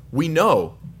 we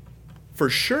know for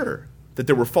sure that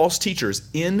there were false teachers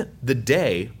in the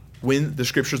day when the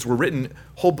scriptures were written.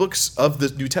 Whole books of the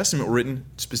New Testament were written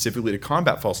specifically to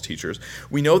combat false teachers.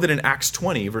 We know that in Acts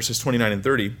 20, verses 29 and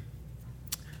 30,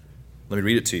 let me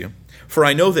read it to you. For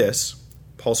I know this,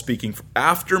 Paul speaking,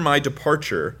 after my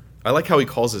departure, I like how he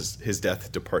calls his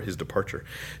death his departure.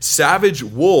 Savage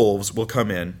wolves will come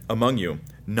in among you,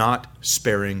 not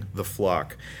sparing the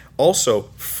flock. Also,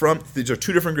 these are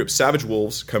two different groups. Savage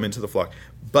wolves come into the flock.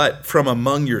 But from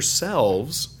among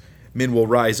yourselves, men will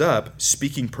rise up,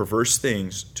 speaking perverse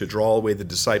things to draw away the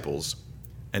disciples.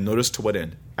 And notice to what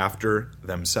end? After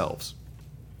themselves.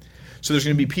 So there's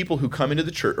going to be people who come into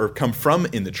the church, or come from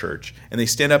in the church, and they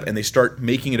stand up and they start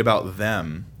making it about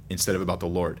them instead of about the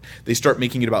Lord. They start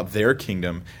making it about their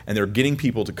kingdom, and they're getting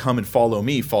people to come and follow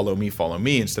me,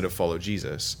 instead of follow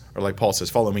Jesus. Or like Paul says,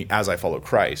 follow me as I follow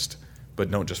Christ, but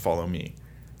don't just follow me.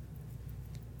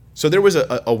 So there was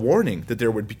a warning that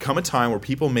there would become a time where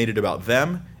people made it about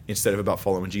them instead of about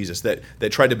following Jesus, that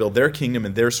tried to build their kingdom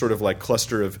and their sort of like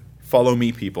cluster of follow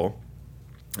me people.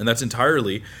 And that's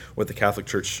entirely what the Catholic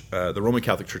Church, the Roman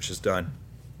Catholic Church, has done.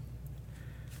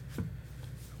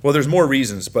 Well, there's more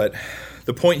reasons, but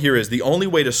the point here is the only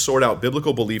way to sort out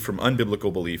biblical belief from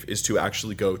unbiblical belief is to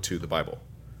actually go to the Bible.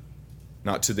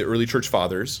 Not to the early church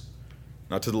fathers,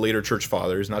 not to the later church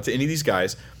fathers, not to any of these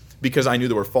guys, because I knew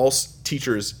there were false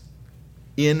teachers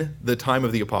in the time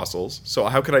of the apostles. So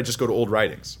how could I just go to old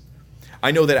writings?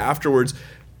 I know that afterwards,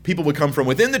 people would come from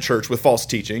within the church with false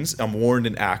teachings. I'm warned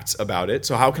in Acts about it.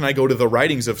 So how can I go to the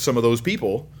writings of some of those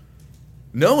people,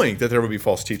 knowing that there would be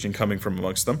false teaching coming from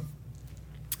amongst them?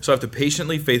 So I have to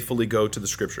patiently, faithfully go to the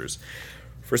scriptures.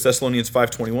 1 Thessalonians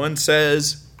 5:21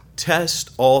 says, test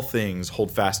all things,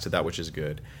 hold fast to that which is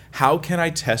good. How can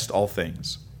I test all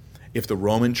things if the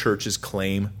Roman church's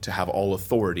claim to have all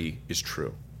authority is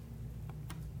true?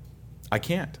 I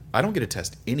can't. I don't get to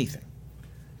test anything.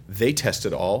 They test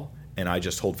it all, and I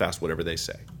just hold fast whatever they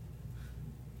say.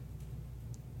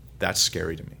 That's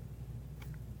scary to me.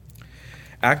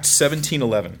 Acts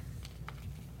 17:11.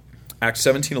 Acts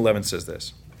 17:11 says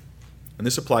this, and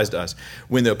this applies to us.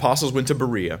 When the apostles went to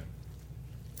Berea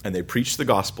and they preached the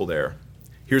gospel there,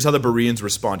 here's how the Bereans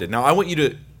responded. Now, I want you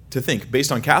to think,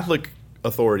 based on Catholic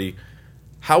authority,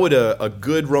 how would a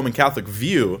good Roman Catholic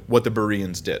view what the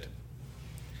Bereans did?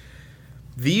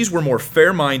 These were more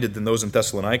fair-minded than those in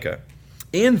Thessalonica,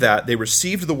 in that they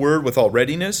received the word with all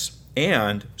readiness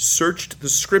and searched the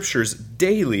scriptures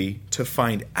daily to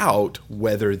find out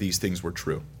whether these things were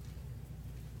true.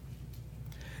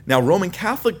 Now, Roman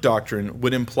Catholic doctrine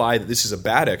would imply that this is a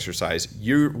bad exercise.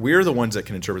 We're the ones that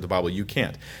can interpret the Bible. You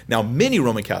can't. Now, many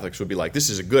Roman Catholics would be like, this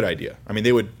is a good idea. I mean,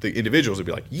 the individuals would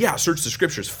be like, yeah, search the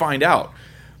scriptures, find out.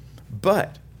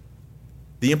 But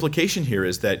the implication here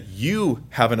is that you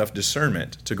have enough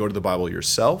discernment to go to the Bible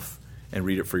yourself and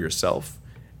read it for yourself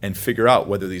and figure out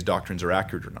whether these doctrines are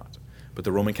accurate or not. But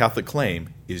the Roman Catholic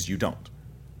claim is you don't.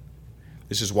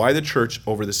 This is why the church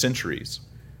over the centuries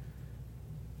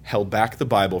held back the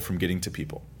Bible from getting to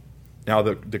people. Now,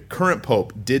 the current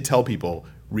pope did tell people,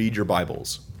 read your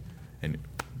Bibles. And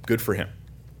good for him.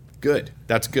 Good.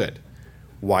 That's good.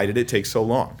 Why did it take so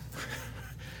long?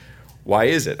 Why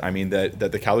is it? I mean, that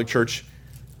the Catholic Church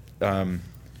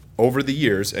over the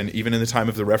years, and even in the time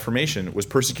of the Reformation, was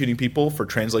persecuting people for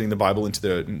translating the Bible into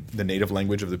the native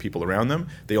language of the people around them.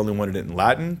 They only wanted it in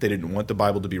Latin. They didn't want the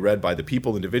Bible to be read by the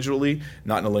people individually,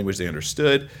 not in a language they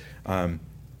understood.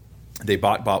 They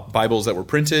bought Bibles that were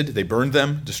printed. They burned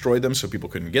them, destroyed them so people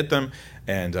couldn't get them.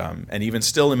 And even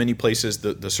still in many places,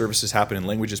 the services happen in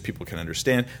languages people can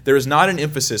understand. There is not an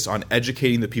emphasis on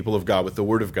educating the people of God with the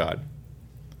Word of God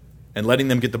and letting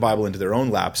them get the Bible into their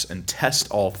own laps and test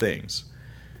all things.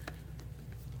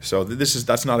 So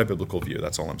that's not a biblical view.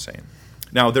 That's all I'm saying.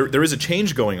 Now, there is a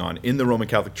change going on in the Roman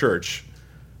Catholic Church,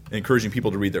 encouraging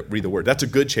people to read the Word. That's a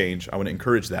good change. I want to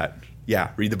encourage that.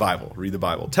 Yeah, read the Bible. Read the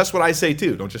Bible. Test what I say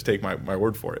too. Don't just take my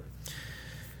word for it.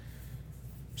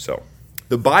 So,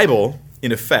 the Bible,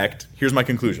 in effect, here's my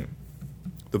conclusion.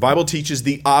 The Bible teaches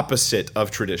the opposite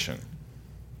of tradition.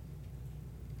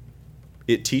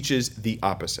 It teaches the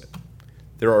opposite.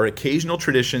 There are occasional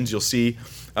traditions you'll see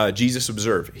Jesus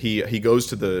observe. He goes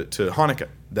to Hanukkah,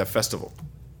 that festival,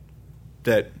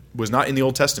 that was not in the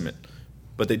Old Testament,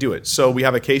 but they do it. So we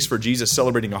have a case for Jesus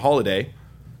celebrating a holiday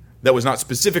that was not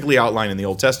specifically outlined in the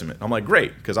Old Testament. I'm like,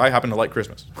 great, because I happen to like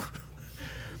Christmas.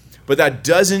 But that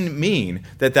doesn't mean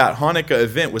that Hanukkah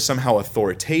event was somehow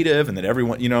authoritative and that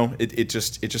everyone, it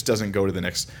just doesn't go to the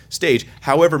next stage.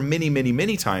 However, many, many,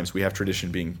 many times we have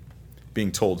tradition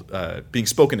being told, being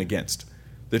spoken against.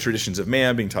 The traditions of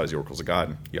man being taught as the oracles of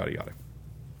God, yada, yada.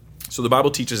 So the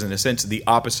Bible teaches, in a sense, the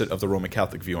opposite of the Roman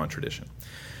Catholic view on tradition.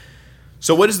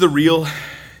 So what is the real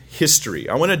history?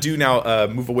 I want to do now,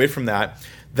 move away from that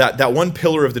one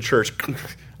pillar of the church.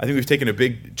 I think we've taken a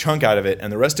big chunk out of it,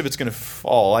 and the rest of it's going to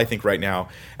fall, I think, right now,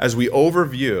 as we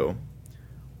overview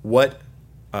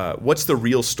what's the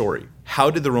real story.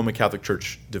 How did the Roman Catholic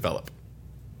Church develop?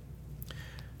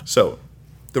 So,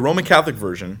 the Roman Catholic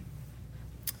version,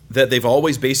 that they've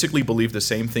always basically believed the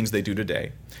same things they do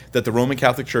today, that the Roman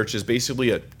Catholic Church is basically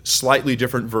a slightly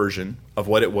different version of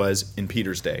what it was in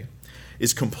Peter's day,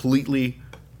 is completely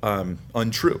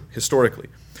untrue historically.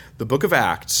 The book of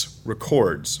Acts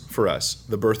records for us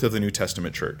the birth of the New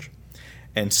Testament church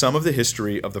and some of the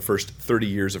history of the first 30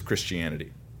 years of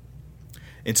Christianity.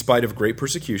 In spite of great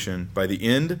persecution, by the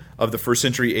end of the first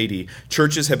century AD,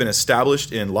 churches have been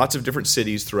established in lots of different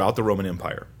cities throughout the Roman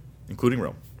Empire, including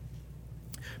Rome.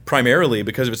 Primarily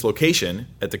because of its location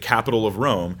at the capital of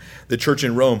Rome, the church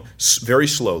in Rome very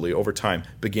slowly over time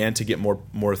began to get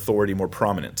more authority, more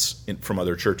prominence from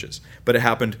other churches. But it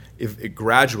happened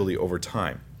gradually over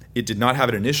time. It did not have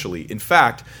it initially. In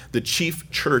fact, the chief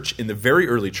church in the very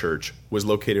early church was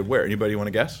located where? Anybody want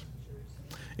to guess?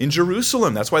 In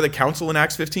Jerusalem. That's why the council in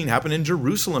Acts 15 happened in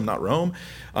Jerusalem, not Rome.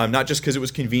 Not just because it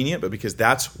was convenient, but because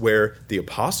that's where the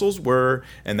apostles were,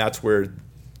 and that's where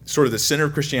sort of the center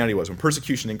of Christianity was. When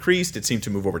persecution increased, it seemed to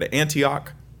move over to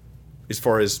Antioch, as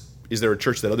far as, is there a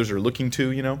church that others are looking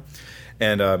to,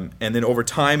 And then over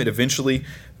time, it eventually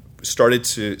started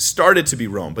to be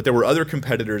Rome, but there were other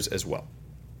competitors as well.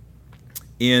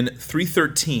 In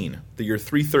 313, the year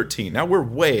 313, now we're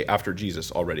way after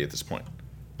Jesus already at this point,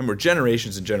 and we're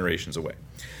generations and generations away.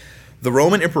 The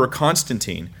Roman Emperor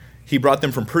Constantine, he brought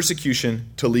them from persecution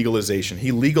to legalization.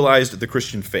 He legalized the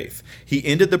Christian faith. He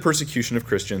ended the persecution of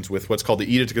Christians with what's called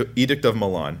the Edict of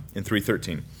Milan in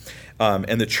 313.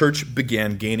 And the church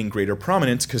began gaining greater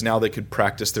prominence because now they could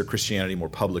practice their Christianity more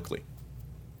publicly.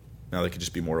 Now they could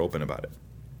just be more open about it.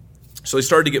 So they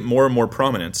started to get more and more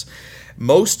prominence.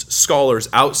 Most scholars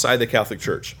outside the Catholic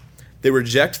Church, they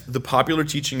reject the popular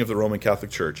teaching of the Roman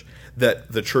Catholic Church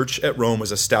that the church at Rome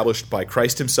was established by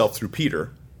Christ himself through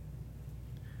Peter.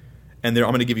 And I'm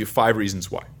going to give you 5 reasons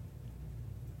why.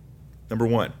 Number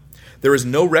 1, there is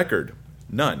no record,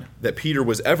 none, that Peter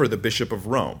was ever the bishop of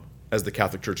Rome, as the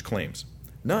Catholic Church claims.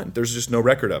 None. There's just no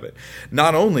record of it.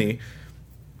 Not only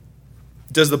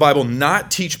does the Bible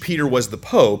not teach Peter was the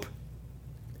pope,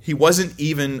 he wasn't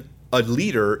even a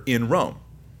leader in Rome.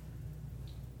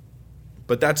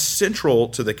 But that's central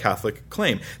to the Catholic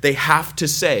claim. They have to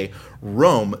say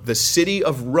Rome, the city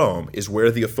of Rome, is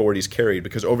where the authority is carried,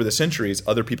 because over the centuries,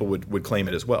 other people would claim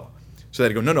it as well. So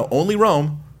they'd go, no, only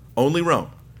Rome, only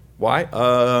Rome. Why?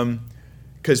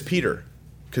 Because Peter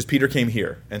came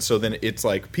here. And so then it's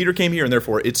like, Peter came here, and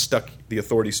therefore the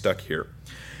authority stuck here.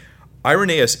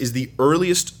 Irenaeus is the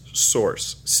earliest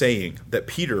source saying that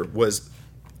Peter was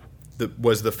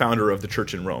the founder of the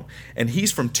church in Rome. And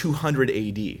he's from 200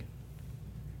 AD.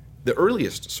 The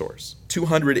earliest source,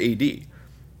 200 AD.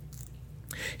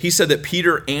 He said that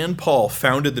Peter and Paul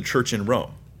founded the church in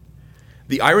Rome.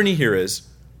 The irony here is,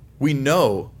 we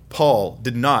know Paul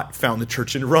did not found the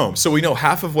church in Rome. So we know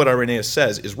half of what Irenaeus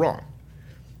says is wrong.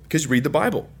 Because read the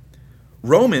Bible.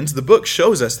 Romans, the book,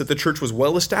 shows us that the church was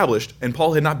well established and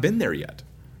Paul had not been there yet.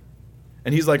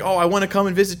 And he's like, oh, I want to come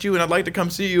and visit you, and I'd like to come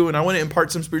see you, and I want to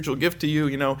impart some spiritual gift to you,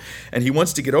 And he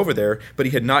wants to get over there, but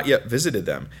he had not yet visited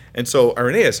them. And so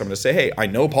Irenaeus, I'm going to say, hey, I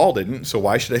know Paul didn't, so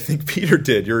why should I think Peter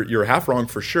did? You're half wrong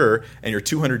for sure, and you're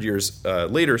 200 years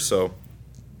later, so,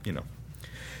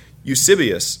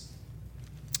 Eusebius.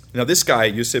 Now this guy,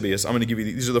 Eusebius, I'm going to give you,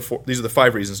 these are the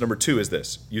 5 reasons. Number 2 is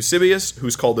this. Eusebius,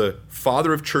 who's called the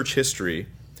father of church history,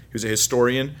 who's a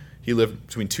historian, he lived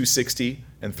between 260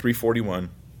 and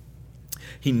 341.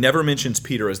 He never mentions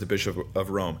Peter as the bishop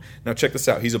of Rome. Now check this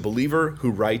out. He's a believer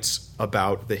who writes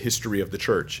about the history of the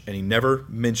church, and he never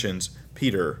mentions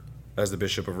Peter as the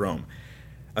bishop of Rome.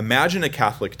 Imagine a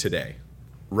Catholic today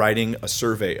writing a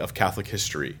survey of Catholic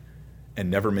history and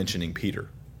never mentioning Peter,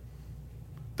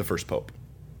 the first pope.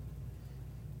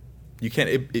 You can't,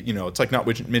 it's like not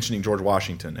mentioning George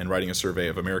Washington and writing a survey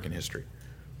of American history.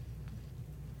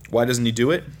 Why doesn't he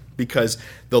do it? Because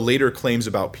the later claims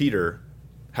about Peter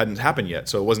hadn't happened yet,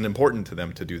 so it wasn't important to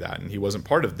them to do that, and he wasn't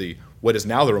part of what is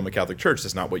now the Roman Catholic Church.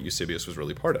 That's not what Eusebius was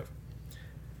really part of.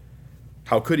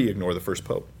 How could he ignore the first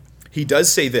pope? He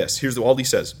does say this. Here's all he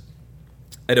says.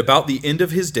 At about the end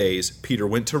of his days, Peter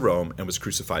went to Rome and was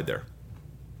crucified there.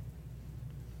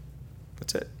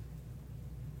 That's it.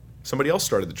 Somebody else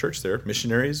started the church there.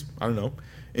 Missionaries, I don't know,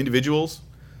 individuals,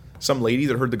 some lady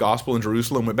that heard the gospel in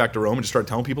Jerusalem went back to Rome and just started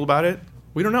telling people about it.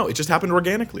 We don't know. It just happened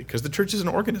organically because the church is an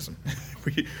organism.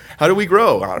 How do we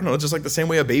grow? I don't know. It's just like the same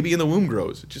way a baby in the womb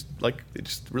grows. It's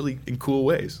just really in cool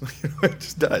ways. It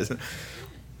just does.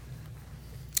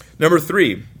 Number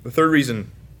 3, the third reason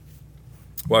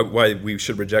why we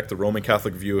should reject the Roman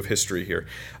Catholic view of history here.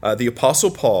 The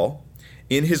Apostle Paul,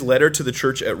 in his letter to the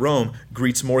church at Rome,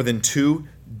 greets more than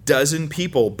 24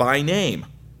 people by name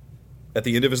at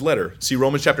the end of his letter. See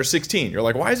Romans chapter 16. You're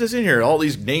like, why is this in here? All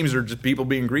these names are just people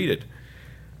being greeted.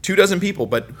 24 people,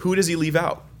 but who does he leave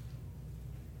out?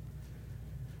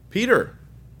 Peter.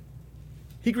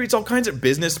 He greets all kinds of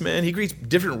businessmen. He greets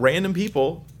different random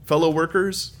people, fellow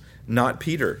workers, not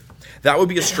Peter. That would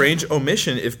be a strange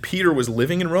omission if Peter was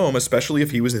living in Rome, especially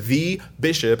if he was the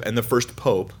bishop and the first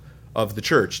pope of the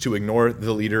church, to ignore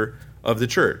the leader of the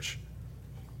church.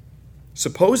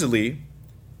 Supposedly,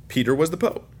 Peter was the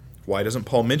pope. Why doesn't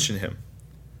Paul mention him?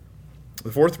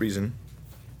 The fourth reason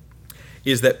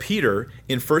is that Peter,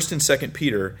 in 1st and 2nd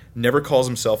Peter, never calls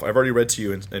himself, I've already read to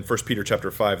you in 1 Peter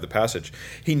chapter 5, the passage,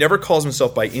 he never calls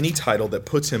himself by any title that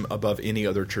puts him above any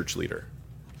other church leader.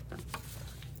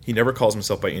 He never calls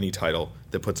himself by any title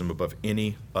that puts him above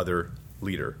any other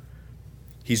leader.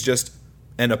 He's just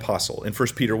an apostle. In 1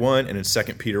 Peter 1 and in 2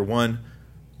 Peter 1,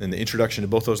 in the introduction to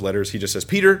both those letters, he just says,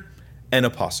 Peter, an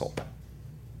apostle.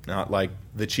 Not like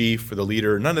the chief or the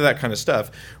leader, none of that kind of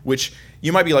stuff, which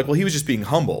you might be like, well, he was just being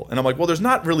humble. And I'm like, well, there's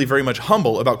not really very much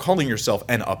humble about calling yourself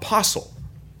an apostle.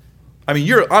 I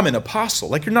mean, I'm an apostle.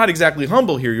 Like, you're not exactly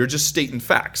humble here. You're just stating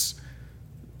facts.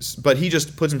 But he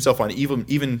just puts himself on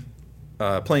even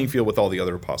playing field with all the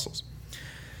other apostles.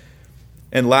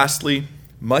 And lastly,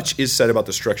 much is said about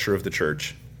the structure of the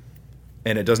church,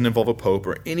 and it doesn't involve a pope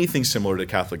or anything similar to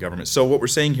Catholic government. So what we're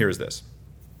saying here is this.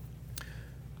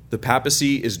 The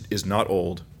papacy is not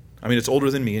old. I mean, it's older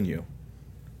than me and you,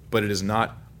 but it is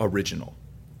not original.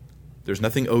 There's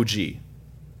nothing OG,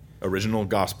 original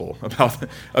gospel,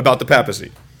 about the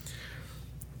papacy.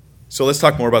 So let's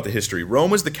talk more about the history.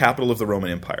 Rome was the capital of the Roman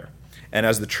Empire, and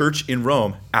as the church in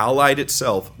Rome allied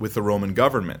itself with the Roman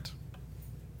government.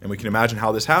 And we can imagine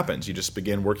how this happens. You just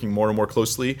begin working more and more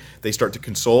closely. They start to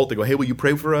consult. They go, hey, will you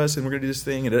pray for us? And we're going to do this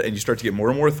thing. And you start to get more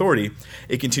and more authority.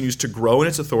 It continues to grow in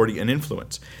its authority and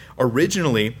influence.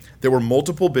 Originally, there were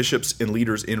multiple bishops and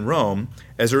leaders in Rome.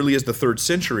 As early as the 3rd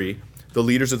century, the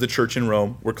leaders of the church in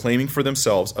Rome were claiming for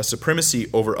themselves a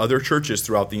supremacy over other churches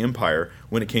throughout the empire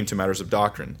when it came to matters of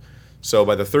doctrine. So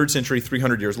by the 3rd century,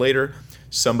 300 years later,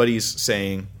 somebody's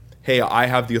saying, hey, I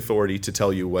have the authority to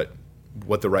tell you what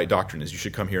the right doctrine is. You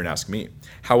should come here and ask me.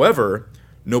 However,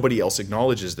 nobody else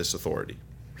acknowledges this authority.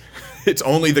 It's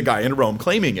only the guy in Rome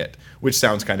claiming it, which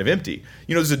sounds kind of empty.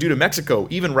 You know, there's a dude in Mexico,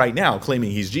 even right now,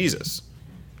 claiming he's Jesus.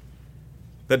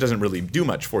 That doesn't really do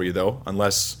much for you, though,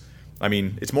 unless, I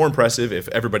mean, it's more impressive if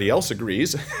everybody else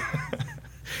agrees,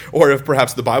 or if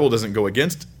perhaps the Bible doesn't go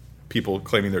against people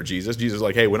claiming they're Jesus. Jesus is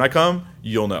like, hey, when I come,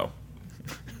 you'll know.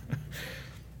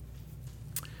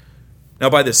 Now,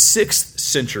 by the 6th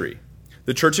century,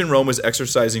 the church in Rome was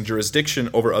exercising jurisdiction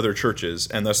over other churches,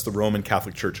 and thus the Roman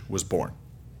Catholic Church was born.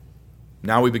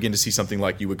 Now we begin to see something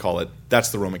like you would call it, that's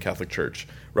the Roman Catholic Church,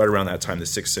 right around that time, the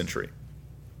 6th century.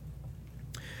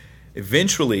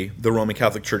 Eventually, the Roman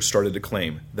Catholic Church started to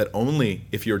claim that only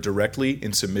if you're directly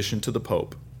in submission to the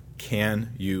Pope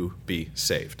can you be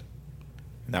saved.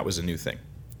 And that was a new thing.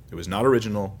 It was not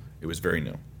original. It was very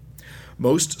new.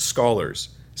 Most scholars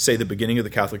say the beginning of the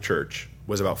Catholic Church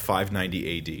was about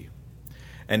 590 AD.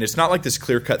 And it's not like this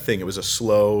clear-cut thing. It was a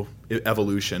slow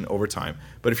evolution over time.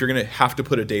 But if you're going to have to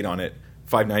put a date on it,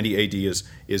 590 AD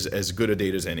is as good a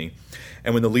date as any.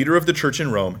 And when the leader of the church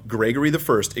in Rome, Gregory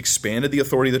I, expanded the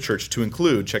authority of the church to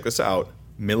include, check this out,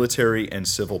 military and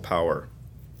civil power.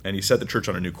 And he set the church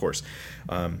on a new course.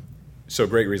 So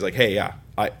Gregory's like, hey, yeah,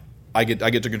 I get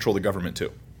to control the government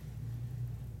too.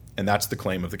 And that's the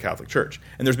claim of the Catholic Church.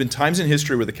 And there's been times in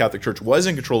history where the Catholic Church was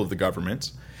in control of the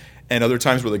government, and other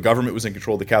times where the government was in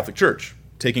control of the Catholic Church,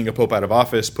 taking a pope out of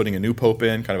office, putting a new pope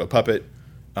in, kind of a puppet,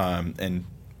 and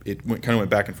it kind of went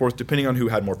back and forth depending on who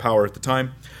had more power at the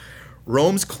time.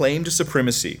 Rome's claim to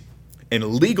supremacy and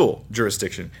legal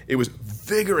jurisdiction, it was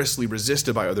vigorously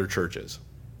resisted by other churches.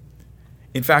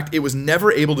 In fact, it was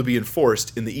never able to be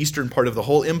enforced in the eastern part of the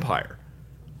whole empire.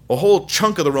 A whole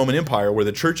chunk of the Roman Empire where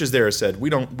the churches there said, we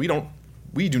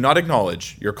do not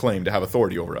acknowledge your claim to have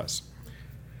authority over us.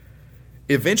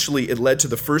 Eventually, it led to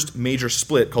the first major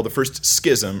split called the First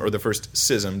Schism, or the First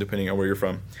Schism, depending on where you're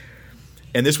from.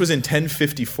 And this was in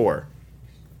 1054,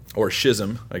 or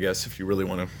schism, I guess, if you really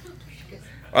want to.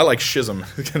 I like schism.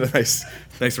 It's got a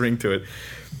nice ring to it.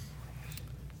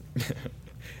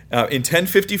 In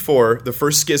 1054, the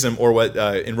First Schism, or what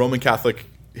in Roman Catholic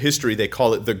history they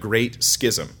call it the Great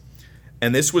Schism.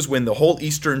 And this was when the whole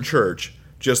Eastern Church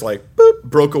just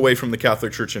broke away from the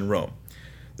Catholic Church in Rome.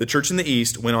 The church in the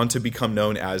East went on to become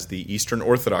known as the Eastern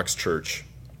Orthodox Church,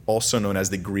 also known as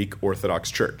the Greek Orthodox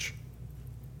Church.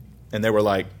 And they were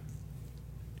like,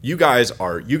 you guys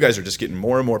are just getting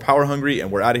more and more power hungry,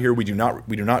 and we're out of here. We do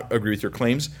not agree with your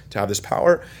claims to have this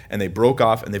power. And they broke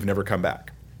off, and they've never come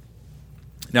back.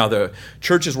 Now the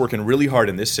church is working really hard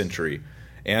in this century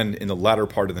and in the latter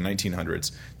part of the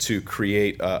 1900s to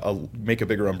create make a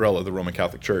bigger umbrella of the Roman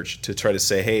Catholic Church to try to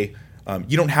say, hey,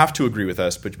 you don't have to agree with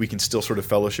us, but we can still sort of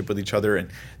fellowship with each other. And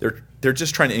they're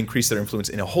just trying to increase their influence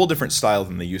in a whole different style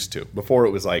than they used to. Before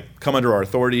it was like, come under our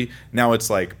authority. Now it's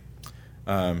like,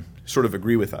 sort of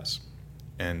agree with us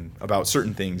and about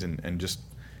certain things and just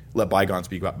let bygones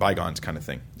be bygones kind of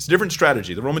thing. It's a different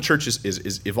strategy. The Roman Church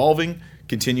is evolving,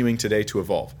 continuing today to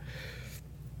evolve.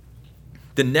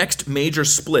 The next major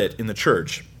split in the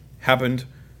church happened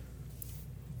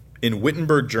in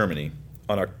Wittenberg, Germany.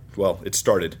 It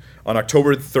started on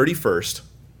October 31st,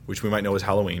 which we might know as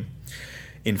Halloween,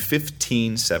 in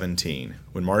 1517,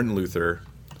 when Martin Luther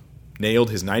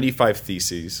nailed his 95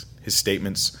 Theses, his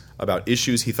statements about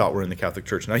issues he thought were in the Catholic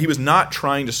Church. Now, he was not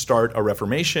trying to start a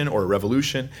reformation or a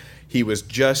revolution. He was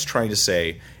just trying to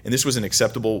say, and this was an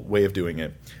acceptable way of doing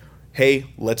it, hey,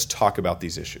 let's talk about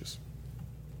these issues.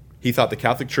 He thought the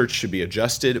Catholic Church should be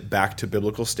adjusted back to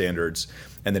biblical standards,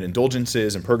 and that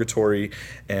indulgences and purgatory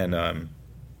and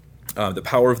the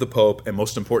power of the Pope, and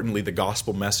most importantly, the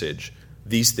gospel message,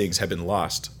 these things have been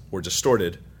lost or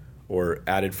distorted or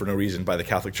added for no reason by the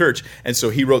Catholic Church. And so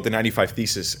he wrote the 95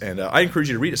 Theses, and I encourage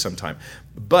you to read it sometime.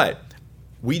 But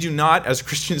we do not, as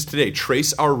Christians today,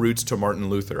 trace our roots to Martin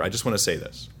Luther. I just want to say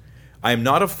this. I am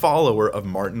not a follower of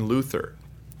Martin Luther.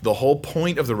 The whole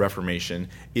point of the Reformation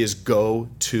is go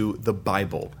to the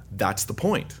Bible. That's the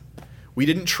point. We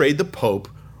didn't trade the Pope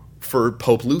for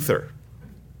Pope Luther.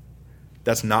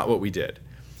 That's not what we did.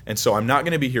 And so I'm not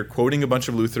going to be here quoting a bunch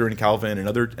of Luther and Calvin and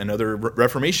other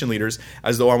Reformation leaders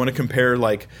as though I want to compare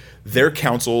like their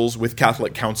councils with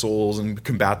Catholic councils and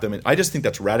combat them. And I just think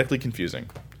that's radically confusing.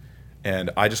 And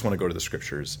I just want to go to the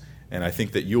Scriptures. And I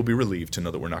think that you'll be relieved to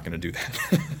know that we're not going to do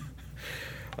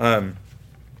that.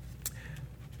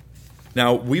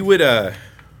 Now, we would, I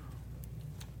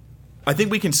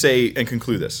think we can say and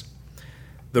conclude this.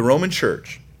 The Roman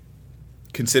Church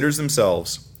considers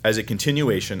themselves as a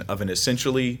continuation of an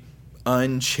essentially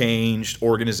unchanged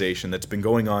organization that's been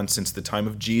going on since the time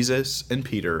of Jesus and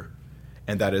Peter,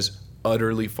 and that is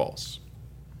utterly false.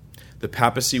 The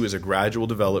papacy was a gradual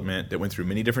development that went through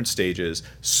many different stages,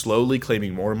 slowly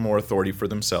claiming more and more authority for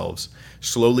themselves,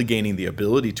 slowly gaining the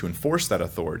ability to enforce that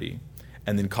authority,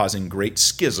 and then causing great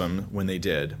schism when they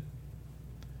did,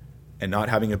 and not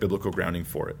having a biblical grounding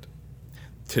for it.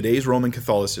 Today's Roman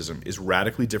Catholicism is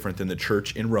radically different than the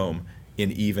church in Rome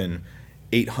in even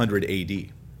 800 AD,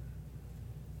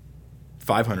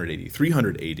 500 AD,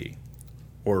 300 AD,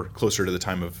 or closer to the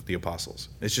time of the apostles.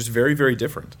 It's just very, very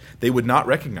different. They would not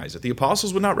recognize it. The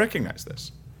apostles would not recognize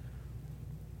this.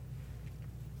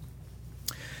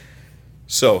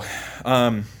 So,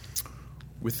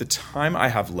 with the time I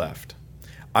have left,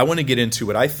 I want to get into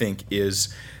what I think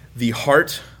is the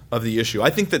heart of the issue. I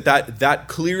think that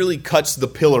clearly cuts the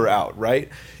pillar out, right?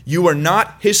 You are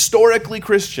not historically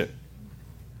Christian.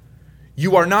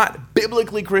 You are not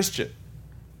biblically Christian.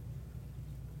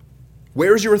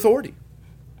 Where's your authority?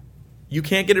 You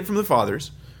can't get it from the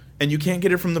fathers, and you can't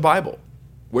get it from the Bible.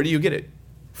 Where do you get it?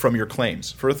 From your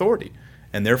claims for authority.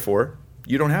 And therefore,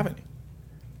 you don't have any.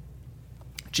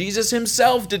 Jesus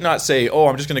himself did not say,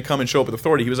 I'm just going to come and show up with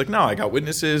authority. He was like, no, I got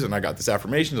witnesses, and I got this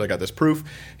affirmations, I got this proof.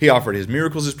 He offered his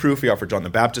miracles as proof. He offered John the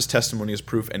Baptist's testimony as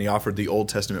proof, and he offered the Old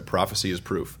Testament prophecy as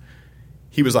proof.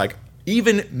 He was like,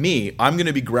 even me, I'm going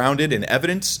to be grounded in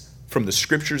evidence from the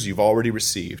scriptures you've already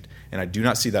received, and I do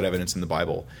not see that evidence in the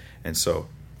Bible. And so,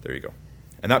 there you go.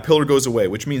 And that pillar goes away,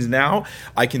 which means now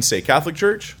I can say, Catholic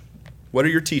Church, what are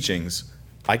your teachings?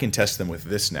 I can test them with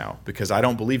this now, because I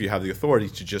don't believe you have the authority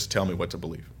to just tell me what to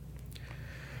believe.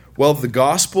 Well, the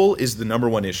gospel is the number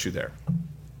one issue there.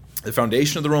 The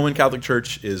foundation of the Roman Catholic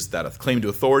Church is that claim to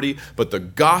authority, but the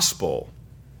gospel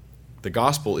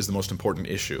is the most important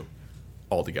issue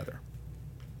altogether.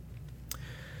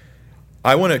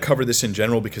 I want to cover this in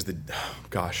general because the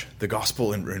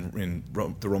gospel in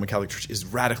the Roman Catholic Church is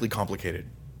radically complicated.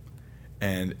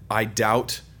 And I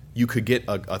doubt you could get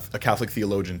a Catholic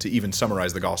theologian to even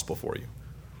summarize the gospel for you.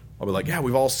 I'll be like, yeah,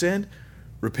 we've all sinned.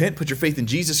 Repent, put your faith in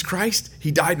Jesus Christ. He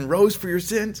died and rose for your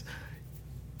sins.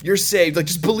 You're saved. Like,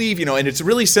 just believe, and it's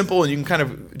really simple, and you can kind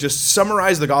of just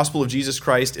summarize the gospel of Jesus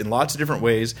Christ in lots of different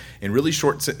ways in really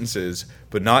short sentences,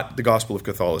 but not the gospel of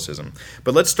Catholicism.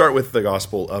 But let's start with the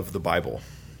gospel of the Bible.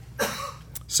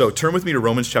 So turn with me to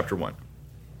Romans chapter 1.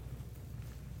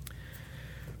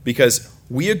 Because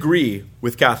we agree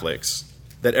with Catholics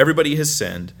that everybody has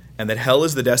sinned, and that hell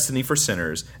is the destiny for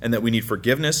sinners, and that we need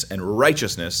forgiveness and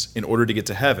righteousness in order to get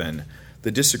to heaven.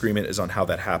 The disagreement is on how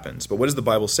that happens. But what does the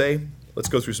Bible say? Let's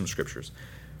go through some scriptures.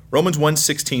 Romans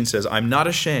 1:16 says, I'm not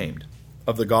ashamed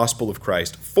of the gospel of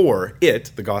Christ, for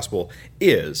it, the gospel,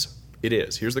 here's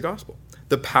the gospel,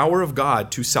 the power of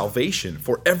God to salvation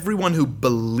for everyone who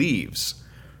believes,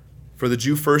 for the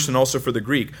Jew first and also for the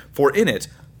Greek. For in it,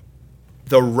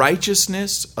 the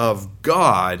righteousness of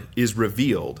God is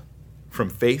revealed from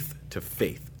faith to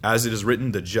faith. As it is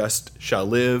written, the just shall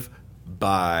live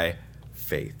by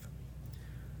faith.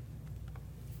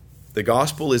 The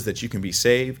gospel is that you can be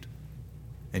saved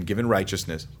and given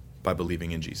righteousness by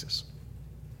believing in Jesus.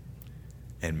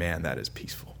 And man, that is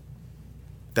peaceful.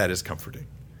 That is comforting.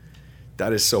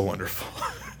 That is so wonderful.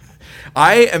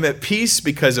 I am at peace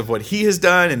because of what he has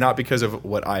done and not because of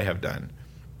what I have done.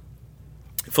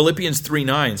 Philippians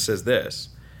 3:9 says this.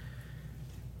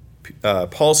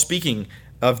 Paul speaking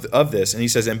of this, and he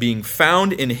says, and being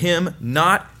found in him,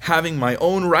 not having my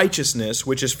own righteousness,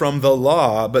 which is from the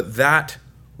law, but that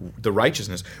the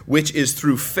righteousness which is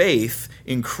through faith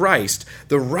in Christ,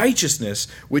 the righteousness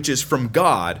which is from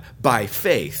God by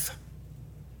faith.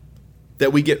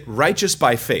 That we get righteous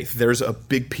by faith. There's a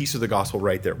big piece of the gospel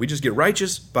right there. We just get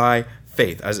righteous by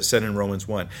faith, as it said in Romans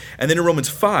 1. And then in Romans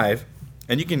 5,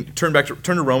 and you can turn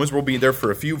to Romans, we'll be there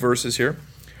for a few verses here.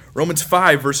 Romans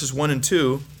 5, verses 1 and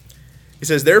 2, it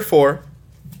says, therefore,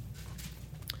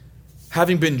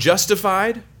 having been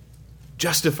justified.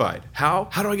 How?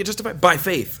 How do I get justified? By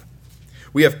faith.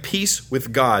 We have peace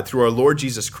with God through our Lord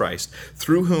Jesus Christ,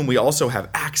 through whom we also have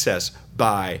access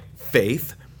by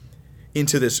faith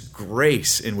into this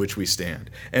grace in which we stand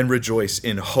and rejoice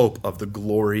in hope of the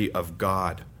glory of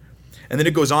God. And then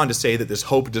it goes on to say that this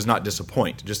hope does not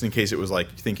disappoint, just in case it was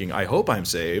like thinking, I hope I'm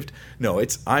saved. No,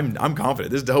 I'm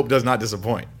confident. This hope does not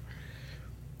disappoint.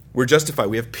 We're justified.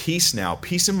 We have peace now,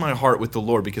 peace in my heart with the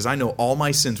Lord, because I know all my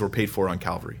sins were paid for on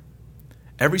Calvary.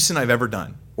 Every sin I've ever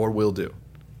done or will do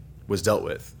was dealt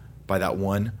with by that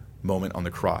one moment on the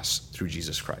cross through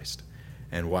Jesus Christ.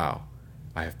 And wow,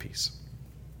 I have peace.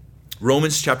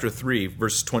 Romans chapter 3,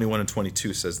 verses 21 and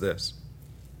 22 says this.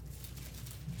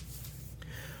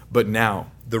 But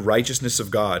now the righteousness of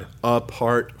God,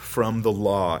 apart from the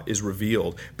law, is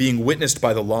revealed, being witnessed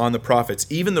by the law and the prophets,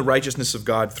 even the righteousness of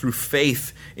God through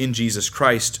faith in Jesus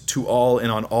Christ to all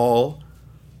and on all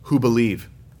who believe.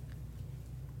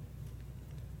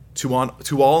 To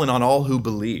all and on all who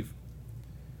believe.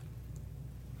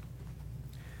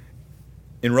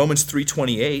 In Romans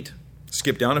 3:28,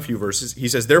 skip down a few verses, he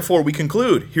says, therefore we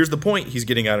conclude, here's the point he's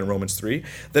getting at in Romans 3,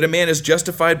 that a man is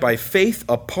justified by faith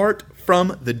apart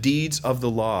from the deeds of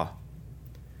the law.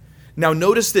 Now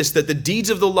notice this, that the deeds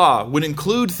of the law would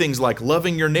include things like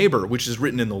loving your neighbor, which is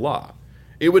written in the law.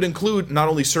 It would include not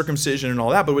only circumcision and all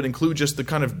that, but it would include just the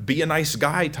kind of be a nice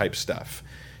guy type stuff,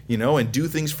 and do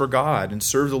things for God and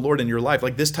serve the Lord in your life.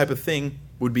 Like this type of thing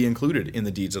would be included in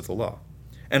the deeds of the law.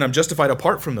 And I'm justified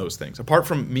apart from those things, apart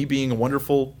from me being a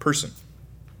wonderful person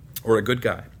or a good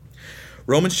guy.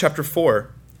 Romans chapter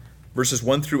 4, verses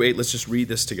 1 through 8, let's just read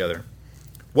this together.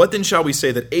 What then shall we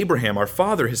say that Abraham, our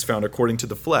father, has found according to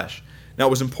the flesh? Now, it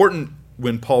was important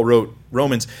when Paul wrote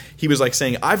Romans, he was like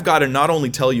saying, I've got to not only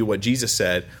tell you what Jesus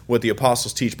said, what the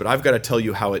apostles teach, but I've got to tell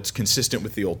you how it's consistent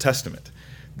with the Old Testament.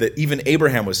 That even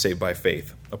Abraham was saved by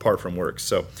faith, apart from works.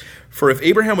 So, for if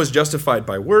Abraham was justified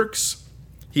by works,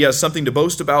 he has something to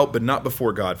boast about, but not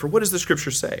before God. For what does the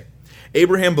scripture say?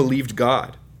 Abraham believed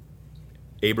God.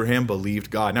 Abraham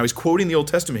believed God. Now he's quoting the Old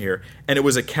Testament here, and it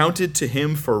was accounted to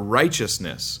him for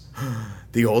righteousness.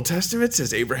 The Old Testament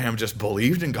says Abraham just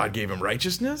believed and God gave him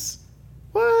righteousness?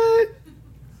 What?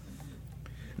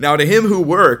 Now to him who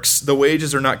works, the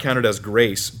wages are not counted as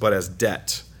grace, but as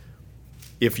debt.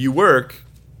 If you work,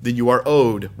 then you are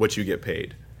owed what you get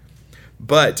paid.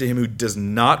 But to him who does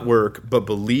not work, but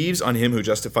believes on him who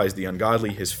justifies the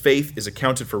ungodly, his faith is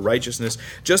accounted for righteousness,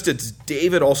 just as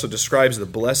David also describes the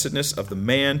blessedness of the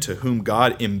man to whom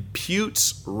God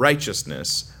imputes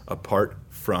righteousness apart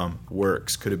from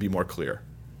works. Could it be more clear?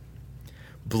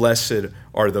 Blessed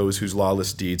are those whose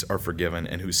lawless deeds are forgiven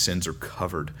and whose sins are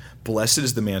covered. Blessed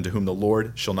is the man to whom the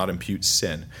Lord shall not impute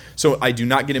sin. So I do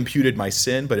not get imputed my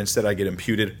sin, but instead I get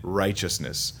imputed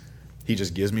righteousness. He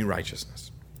just gives me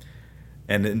righteousness.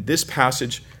 And in this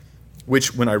passage,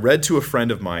 which when I read to a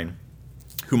friend of mine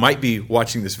who might be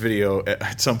watching this video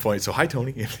at some point, so hi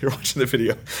Tony, if you're watching the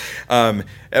video. I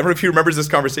don't know if he remembers this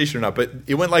conversation or not, but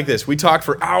it went like this. We talked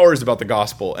for hours about the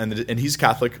gospel, and he's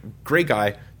Catholic, great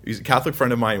guy. He's a Catholic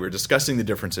friend of mine. We were discussing the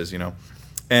differences,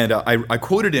 And I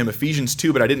quoted him Ephesians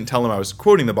 2, but I didn't tell him I was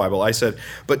quoting the Bible. I said,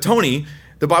 but Tony,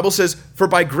 the Bible says, for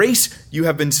by grace you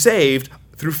have been saved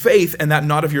through faith, and that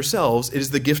not of yourselves. It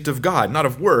is the gift of God, not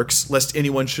of works, lest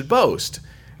anyone should boast.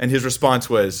 And his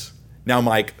response was, now,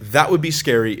 Mike, that would be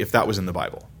scary if that was in the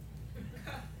Bible.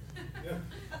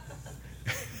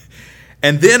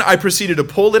 And then I proceeded to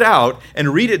pull it out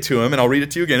and read it to him, and I'll read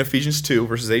it to you again, Ephesians 2,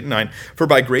 verses 8 and 9. For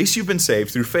by grace you've been saved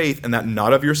through faith, and that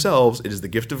not of yourselves. It is the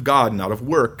gift of God, not of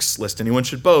works, lest anyone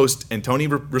should boast. And Tony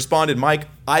responded, Mike,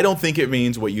 I don't think it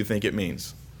means what you think it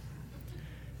means.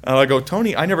 And I go,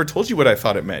 Tony, I never told you what I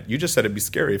thought it meant. You just said it'd be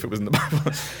scary if it was in the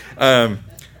Bible.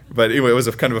 But anyway, it was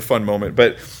kind of a fun moment.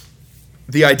 But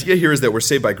the idea here is that we're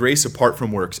saved by grace apart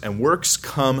from works, and works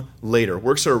come later.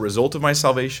 Works are a result of my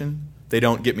salvation. They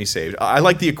don't get me saved. I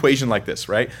like the equation like this,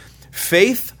 right?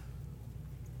 Faith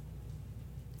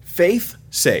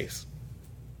saves.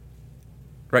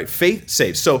 Right? Faith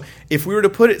saves. So if we were to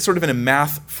put it sort of in a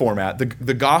math format,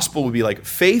 the gospel would be like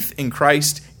faith in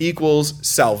Christ equals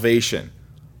salvation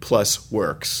plus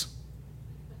works.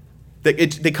 They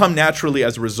come naturally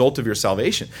as a result of your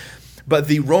salvation. But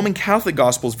the Roman Catholic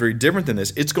gospel is very different than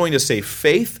this. It's going to say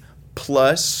faith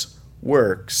plus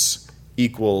works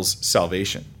equals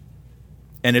salvation.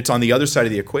 And it's on the other side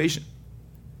of the equation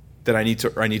that I need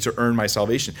to earn my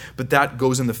salvation. But that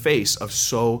goes in the face of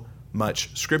so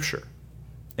much Scripture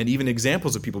and even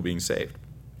examples of people being saved.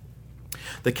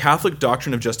 The Catholic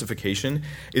doctrine of justification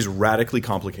is radically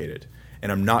complicated,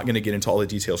 and I'm not going to get into all the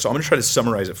details. So I'm going to try to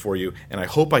summarize it for you, and I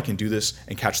hope I can do this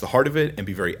and catch the heart of it and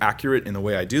be very accurate in the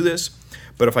way I do this.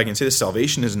 But if I can say this,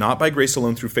 salvation is not by grace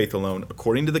alone through faith alone.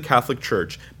 According to the Catholic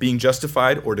Church, being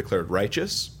justified or declared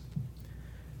righteous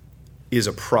is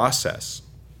a process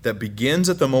that begins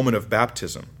at the moment of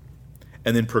baptism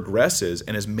and then progresses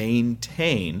and is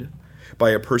maintained by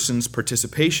a person's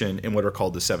participation in what are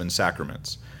called the seven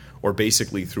sacraments, or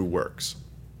basically through works.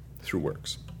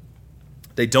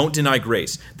 They don't deny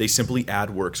grace. They simply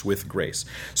add works with grace.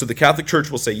 So the Catholic Church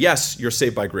will say, yes, you're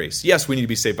saved by grace. Yes, we need to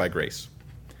be saved by grace.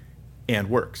 And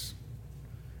works.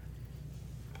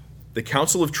 The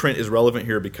Council of Trent is relevant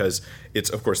here because it's,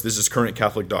 of course, this is current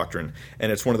Catholic doctrine,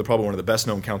 and it's probably one of the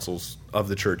best-known councils of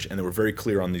the Church, and they were very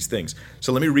clear on these things.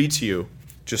 So let me read to you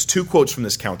just two quotes from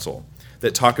this council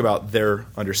that talk about their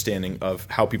understanding of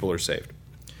how people are saved.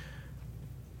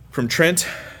 From Trent,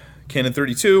 Canon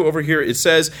 32, over here, it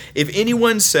says, if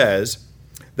anyone says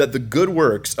that the good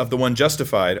works of the one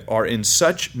justified are in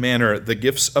such manner the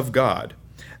gifts of God,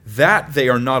 that they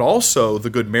are not also the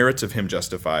good merits of him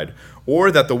justified, or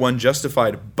that the one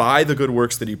justified by the good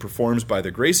works that he performs by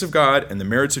the grace of God and the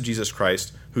merits of Jesus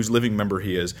Christ, whose living member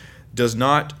he is, does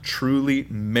not truly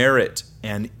merit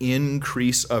an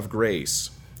increase of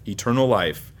grace, eternal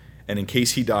life, and in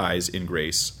case he dies in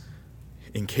grace,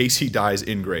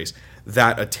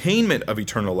 that attainment of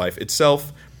eternal life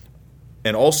itself,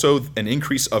 and also an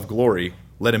increase of glory,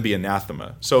 let him be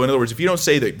anathema. So in other words, if you don't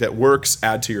say that works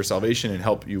add to your salvation and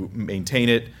help you maintain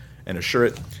it and assure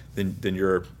it, then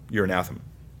you're anathema.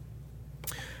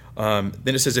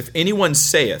 Then it says, if anyone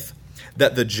saith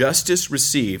that the justice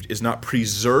received is not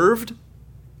preserved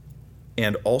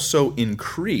and also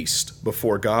increased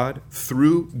before God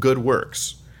through good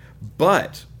works,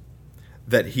 but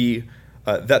that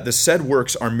that the said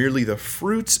works are merely the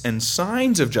fruits and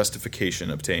signs of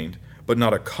justification obtained, but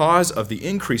not a cause of the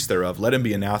increase thereof, let him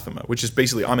be anathema. Which is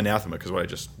basically, I'm anathema, because what I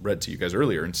just read to you guys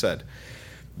earlier and said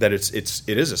that it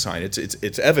is a sign.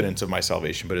 It's evidence of my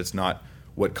salvation, but it's not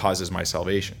what causes my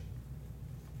salvation.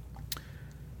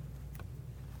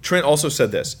 Trent also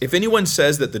said this: if anyone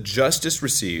says that the justice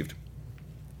received,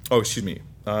 I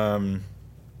already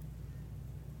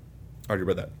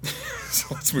read that. So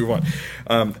let's move on.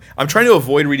 I'm trying to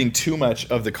avoid reading too much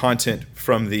of the content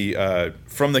from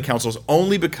the councils,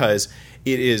 only because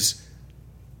it is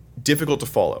difficult to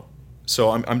follow.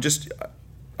 So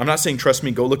I'm not saying trust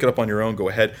me, go look it up on your own, go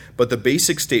ahead. But the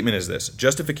basic statement is this: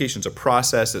 justification is a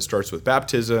process that starts with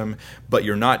baptism, but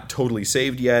you're not totally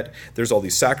saved yet. There's all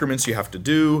these sacraments you have to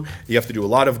do. You have to do a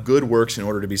lot of good works in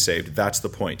order to be saved. That's the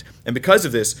point. And because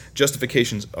of this,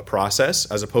 justification's a process,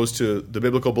 as opposed to the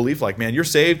biblical belief like, man, you're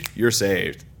saved,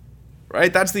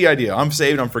 right? That's the idea. I'm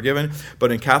saved, I'm forgiven.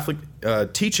 But in Catholic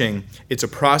teaching, it's a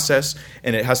process,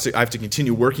 and I have to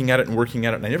continue working at it, and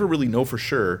I never really know for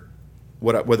sure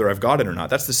whether I've got it or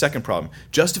not. That's the second problem.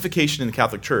 Justification in the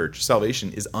Catholic Church,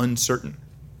 salvation, is uncertain.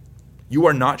 You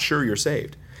are not sure you're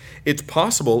saved. It's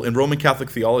possible in Roman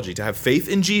Catholic theology to have faith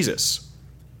in Jesus,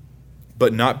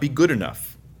 but not be good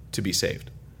enough to be saved.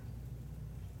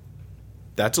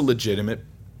 That's a legitimate,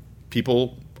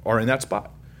 people are in that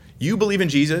spot. You believe in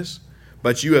Jesus,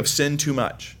 but you have sinned too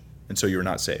much, and so you're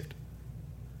not saved.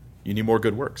 You need more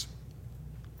good works.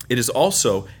 It is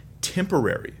also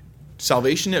temporary.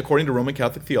 Salvation, according to Roman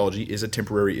Catholic theology, is a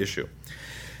temporary issue.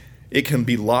 It can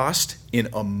be lost in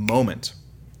a moment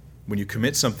when you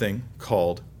commit something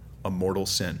called a mortal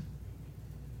sin.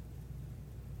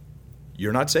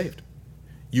 You're not saved.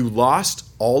 You lost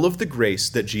all of the grace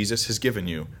that Jesus has given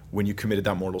you when you committed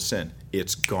that mortal sin.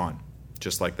 It's gone,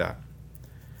 just like that.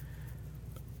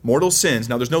 Mortal sins,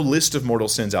 now there's no list of mortal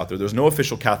sins out there. There's no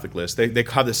official Catholic list. They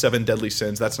have the 7 deadly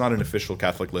sins. That's not an official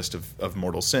Catholic list of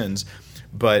mortal sins,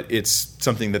 but it's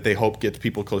something that they hope gets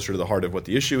people closer to the heart of what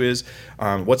the issue is.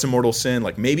 What's a mortal sin?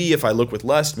 Like, maybe if I look with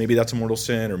lust, maybe that's a mortal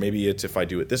sin, or maybe it's if I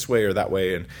do it this way or that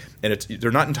way. And they're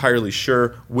not entirely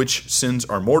sure which sins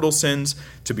are mortal sins,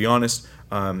 to be honest.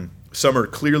 Some are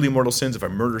clearly mortal sins. If I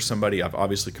murder somebody, I've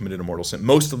obviously committed a mortal sin.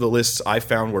 Most of the lists I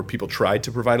found where people tried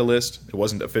to provide a list, it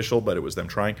wasn't official, but it was them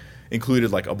trying,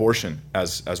 included like abortion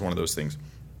as one of those things.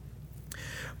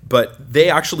 But they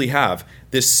actually have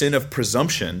this sin of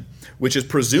presumption, which is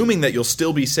presuming that you'll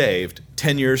still be saved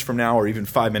 10 years from now or even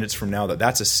 5 minutes from now,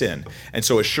 that's a sin. And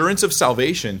so assurance of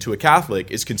salvation to a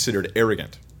Catholic is considered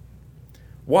arrogant.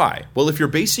 Why? Well, if you're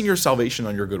basing your salvation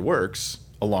on your good works,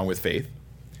 along with faith,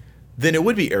 then it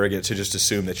would be arrogant to just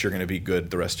assume that you're going to be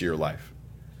good the rest of your life.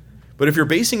 But if you're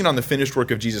basing it on the finished work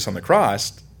of Jesus on the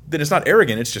cross, then it's not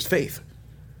arrogant, it's just faith.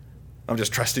 I'm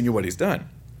just trusting in what he's done.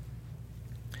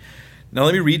 Now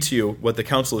let me read to you what the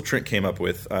Council of Trent came up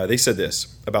with. They said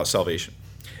this about salvation: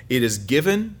 it is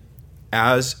given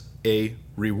as a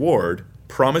reward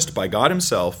promised by God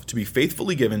himself to be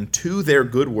faithfully given to their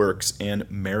good works and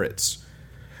merits.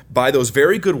 By those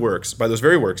very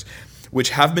works,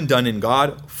 which have been done in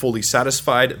God, fully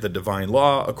satisfied the divine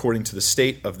law according to the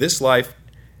state of this life,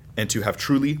 and to have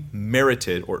truly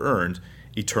merited or earned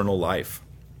eternal life.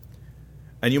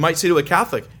 And you might say to a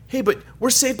Catholic, hey, but we're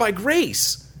saved by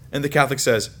grace. And the Catholic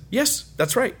says, yes,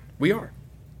 that's right, we are.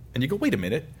 And you go, wait a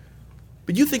minute,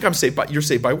 but you think you're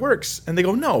saved by works. And they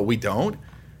go, no, we don't.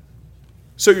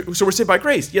 So we're saved by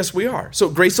grace. Yes, we are. So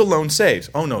grace alone saves.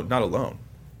 Oh no, not alone.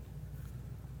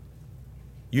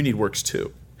 You need works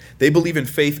too. They believe in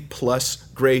faith plus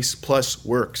grace plus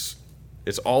works.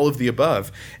 It's all of the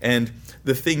above. And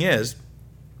the thing is,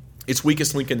 it's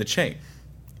weakest link in the chain.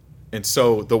 And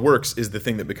so the works is the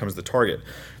thing that becomes the target.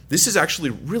 This is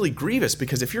actually really grievous,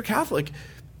 because if you're Catholic,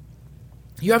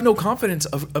 you have no confidence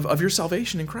of your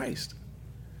salvation in Christ.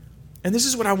 And this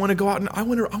is what I want to go out and I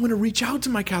want to reach out to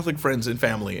my Catholic friends and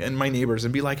family and my neighbors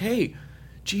and be like, hey,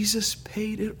 Jesus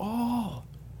paid it all.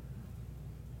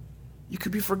 You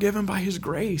could be forgiven by his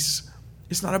grace.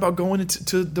 It's not about going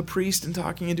to the priest and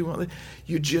talking and doing all that.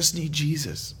 You just need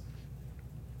Jesus.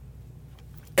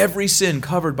 Every sin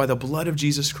covered by the blood of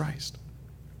Jesus Christ.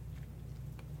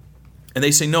 And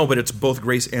they say, no, but it's both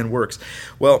grace and works.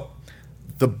 Well,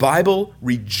 the Bible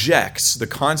rejects the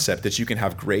concept that you can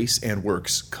have grace and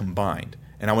works combined.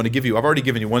 And I've already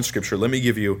given you one scripture. Let me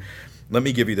give you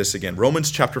this again.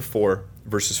 Romans chapter 4,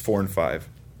 verses 4 and 5.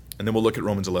 And then we'll look at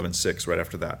Romans 11:6 right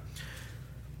after that.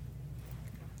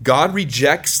 God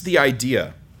rejects the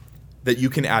idea that you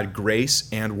can add grace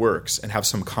and works and have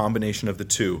some combination of the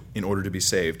two in order to be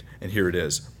saved. And here it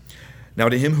is. Now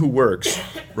to him who works,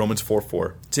 Romans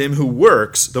 4:4, to him who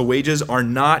works, the wages are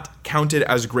not counted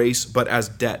as grace but as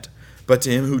debt. But to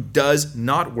him who does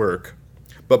not work,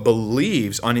 but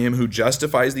believes on him who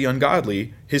justifies the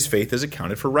ungodly, his faith is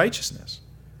accounted for righteousness.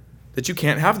 That you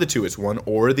can't have the two. It's one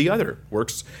or the other.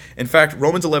 Works. In fact,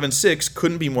 Romans 11:6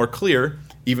 couldn't be more clear,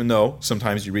 even though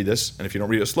sometimes you read this, and if you don't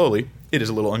read it slowly, it is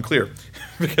a little unclear.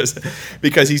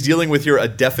 because he's dealing with here a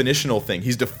definitional thing.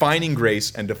 He's defining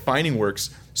grace and defining works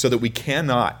so that we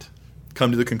cannot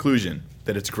come to the conclusion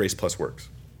that it's grace plus works.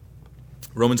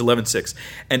 Romans 11:6,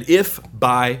 and if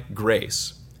by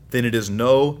grace, then it is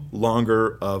no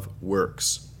longer of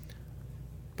works.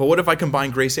 But what if I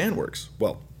combine grace and works?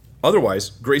 Well, otherwise,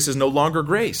 grace is no longer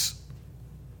grace.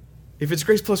 If it's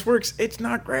grace plus works, it's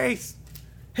not grace.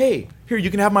 Hey, here,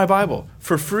 you can have my Bible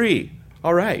for free.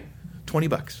 All right,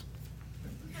 $20.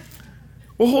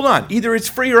 Well, hold on. Either it's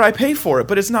free or I pay for it,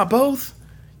 but it's not both.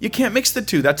 You can't mix the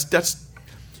two. That's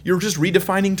you're just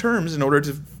redefining terms in order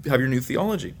to have your new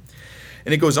theology.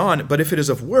 And it goes on, but if it is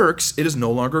of works, it is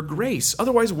no longer grace.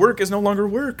 Otherwise, work is no longer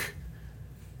work.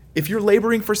 If you're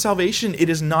laboring for salvation, it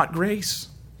is not grace.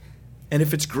 And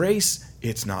if it's grace,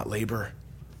 it's not labor.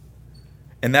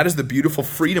 And that is the beautiful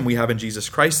freedom we have in Jesus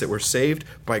Christ, that we're saved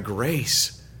by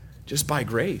grace, just by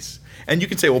grace. And you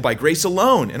can say, well, by grace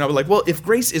alone. And I was like, well, if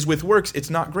grace is with works,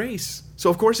 it's not grace. So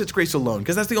of course it's grace alone,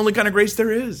 because that's the only kind of grace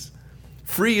there is.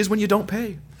 Free is when you don't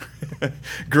pay.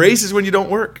 Grace is when you don't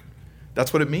work.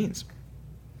 That's what it means.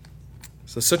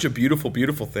 So it's such a beautiful,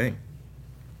 beautiful thing.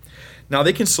 Now,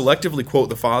 they can selectively quote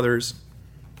the fathers,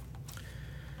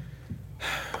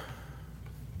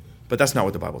 but that's not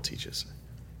what the Bible teaches.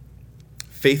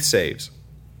 Faith saves.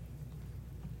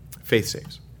 Faith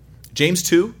saves. James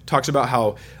 2 talks about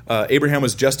how Abraham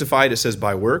was justified, it says,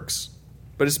 by works,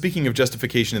 but it's speaking of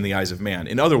justification in the eyes of man.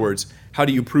 In other words, how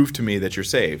do you prove to me that you're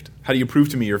saved? How do you prove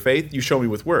to me your faith? You show me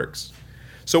with works.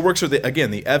 So works are,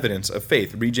 the evidence of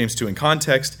faith. Read James 2 in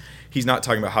context. He's not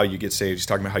talking about how you get saved. He's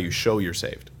talking about how you show you're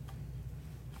saved.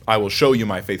 I will show you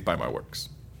my faith by my works.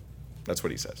 That's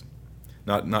what he says.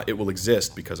 Not it will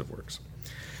exist because of works.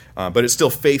 But it's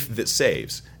still faith that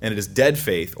saves. And it is dead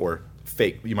faith, or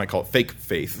fake, you might call it fake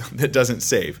faith, that doesn't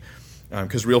save.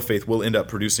 Because real faith will end up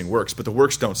producing works, but the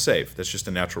works don't save. That's just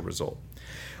a natural result.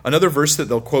 Another verse that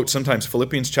they'll quote sometimes,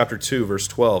 Philippians chapter 2, verse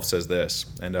 12 says this.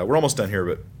 And we're almost done here,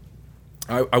 but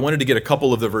I wanted to get a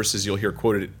couple of the verses you'll hear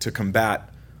quoted to combat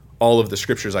all of the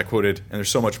scriptures I quoted, and there's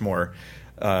so much more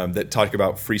that talk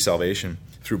about free salvation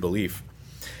through belief.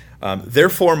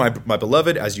 Therefore, my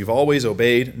beloved, as you've always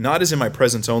obeyed, not as in my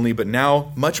presence only, but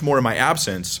now much more in my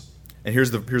absence. And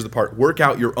here's the part: work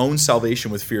out your own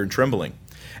salvation with fear and trembling.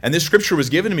 And this scripture was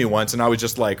given to me once, and I was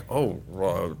just like, I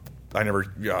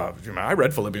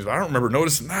read Philippians, but I don't remember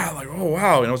noticing that. Like, oh,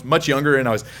 wow. And I was much younger, and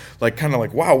I was like, kind of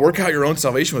like, wow, work out your own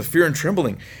salvation with fear and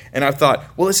trembling. And I thought,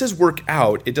 well, it says work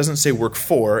out. It doesn't say work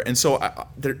for. And so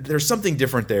there's something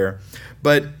different there.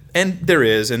 And there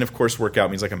is. And of course, work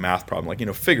out means like a math problem,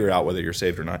 like, figure out whether you're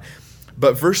saved or not.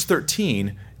 But verse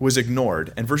 13 was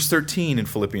ignored. And verse 13 in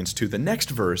Philippians 2, the next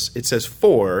verse, it says,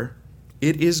 for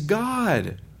it is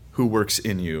God who works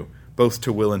in you, both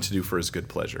to will and to do for his good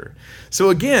pleasure. So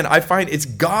again, I find it's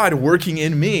God working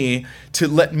in me to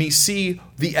let me see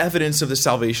the evidence of the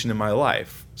salvation in my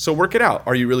life. So work it out.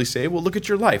 Are you really saved? Well, look at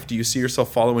your life. Do you see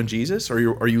yourself following Jesus? Or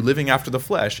are you living after the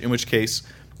flesh? In which case,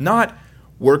 not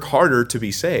work harder to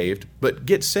be saved, but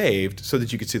get saved so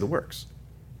that you can see the works.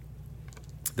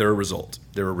 They're a result.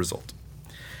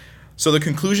 So the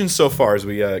conclusion so far, as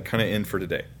we kind of end for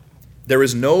today, there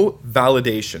is no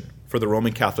validation for the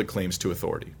Roman Catholic claims to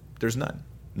authority. There's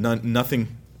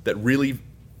nothing that really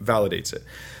validates it.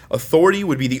 Authority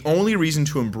would be the only reason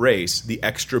to embrace the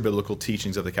extra-biblical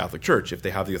teachings of the Catholic Church, if they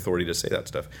have the authority to say that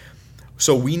stuff.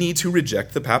 So we need to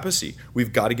reject the papacy.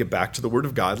 We've got to get back to the Word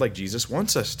of God like Jesus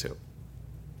wants us to.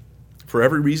 For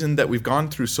every reason that we've gone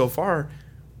through so far,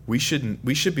 we should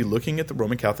be looking at the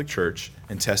Roman Catholic Church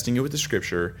and testing it with the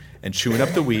Scripture and chewing up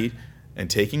the wheat and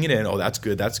taking it in. Oh, that's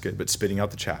good, but spitting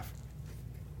out the chaff.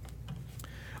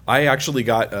 I actually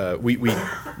got we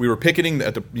were picketing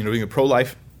at the doing a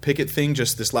pro-life picket thing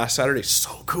just this last Saturday.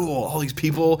 So cool, all these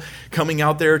people coming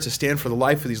out there to stand for the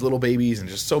life of these little babies, and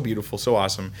just so beautiful, so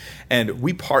awesome. And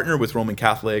we partner with Roman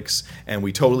Catholics, and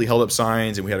we totally held up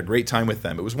signs, and we had a great time with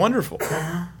them. It was wonderful,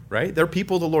 right? They're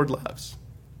people the Lord loves.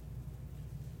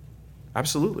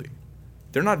 Absolutely,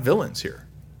 they're not villains here,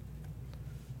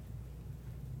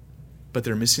 but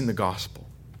they're missing the gospel.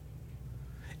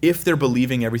 If they're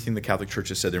believing everything the Catholic Church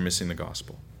has said, they're missing the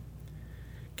gospel.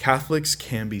 Catholics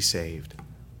can be saved.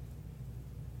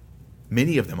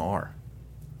 Many of them are.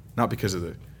 Not because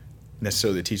of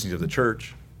necessarily the teachings of the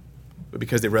church, but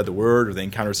because they read the Word or they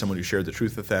encountered someone who shared the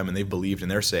truth with them and they've believed and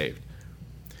they're saved.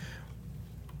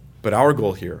 But our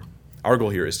goal here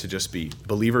is to just be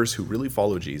believers who really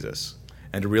follow Jesus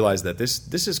and to realize that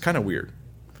this is kind of weird.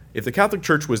 If the Catholic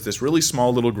Church was this really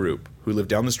small little group who lived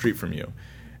down the street from you,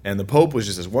 and the Pope was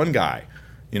just this one guy,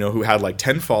 who had like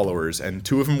 10 followers, and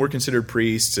 2 of them were considered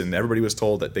priests, and everybody was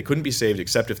told that they couldn't be saved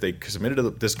except if they submitted to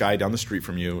this guy down the street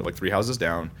from you, like 3 houses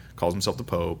down, calls himself the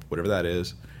Pope, whatever that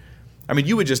is. I mean,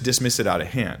 you would just dismiss it out of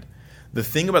hand. The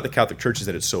thing about the Catholic Church is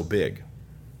that it's so big.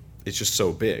 It's just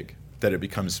so big that it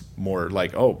becomes more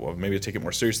like, oh, well, maybe I take it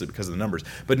more seriously because of the numbers,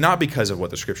 but not because of what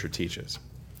the Scripture teaches.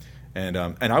 And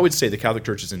I would say the Catholic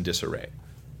Church is in disarray.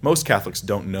 Most Catholics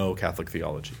don't know Catholic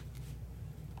theology,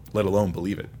 let alone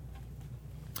believe it.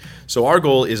 So our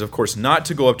goal is, of course, not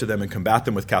to go up to them and combat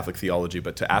them with Catholic theology,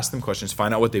 but to ask them questions,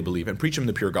 find out what they believe, and preach them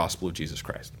the pure gospel of Jesus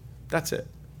Christ. That's it.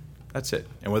 That's it.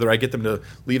 And whether I get them to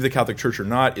leave the Catholic Church or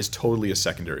not is totally a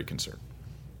secondary concern.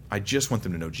 I just want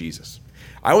them to know Jesus.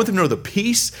 I want them to know the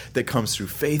peace that comes through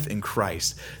faith in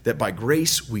Christ, that by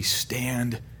grace we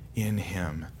stand in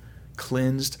Him,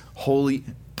 cleansed, holy,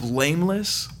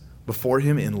 blameless before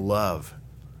Him in love.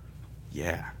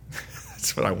 Yeah,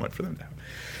 that's what I want for them now.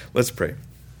 Let's pray.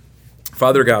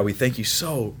 Father God, we thank you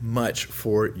so much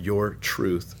for your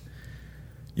truth.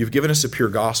 You've given us a pure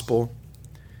gospel.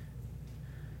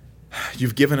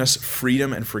 You've given us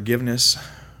freedom and forgiveness.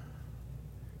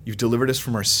 You've delivered us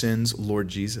from our sins, Lord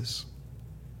Jesus.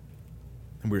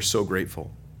 And we're so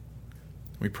grateful.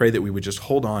 We pray that we would just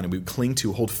hold on and we would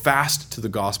hold fast to the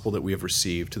gospel that we have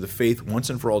received, to the faith once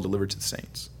and for all delivered to the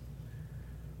saints.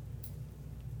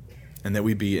 And that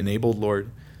we be enabled,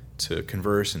 Lord, to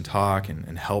converse and talk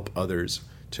and help others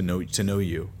to know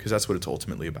you, because that's what it's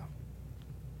ultimately about.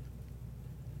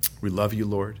 We love you,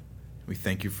 Lord. We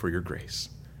thank you for your grace.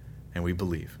 And we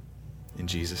believe. In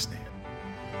Jesus' name.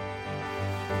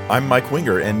 I'm Mike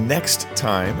Winger, and next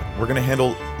time we're going to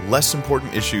handle less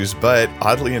important issues, but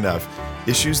oddly enough,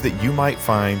 issues that you might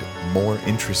find more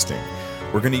interesting.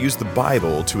 We're going to use the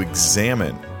Bible to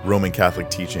examine Roman Catholic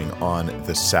teaching on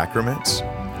the sacraments,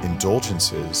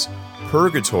 indulgences,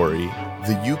 purgatory,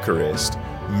 the Eucharist,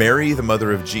 Mary, the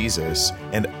mother of Jesus,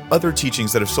 and other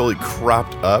teachings that have slowly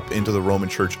cropped up into the Roman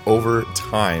Church over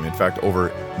time, in fact, over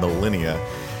millennia.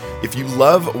 If you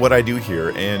love what I do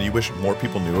here and you wish more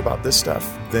people knew about this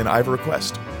stuff, then I have a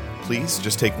request. Please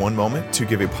just take one moment to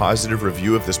give a positive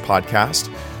review of this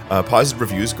podcast. Positive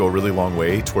reviews go a really long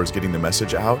way towards getting the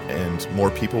message out, and more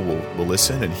people will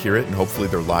listen and hear it, and hopefully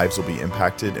their lives will be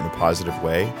impacted in a positive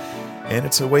way. And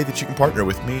it's a way that you can partner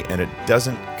with me, and it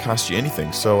doesn't cost you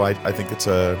anything. So I think it's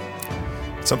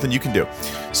something you can do.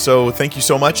 So thank you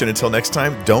so much, and until next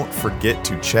time, don't forget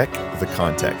to check the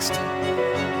context.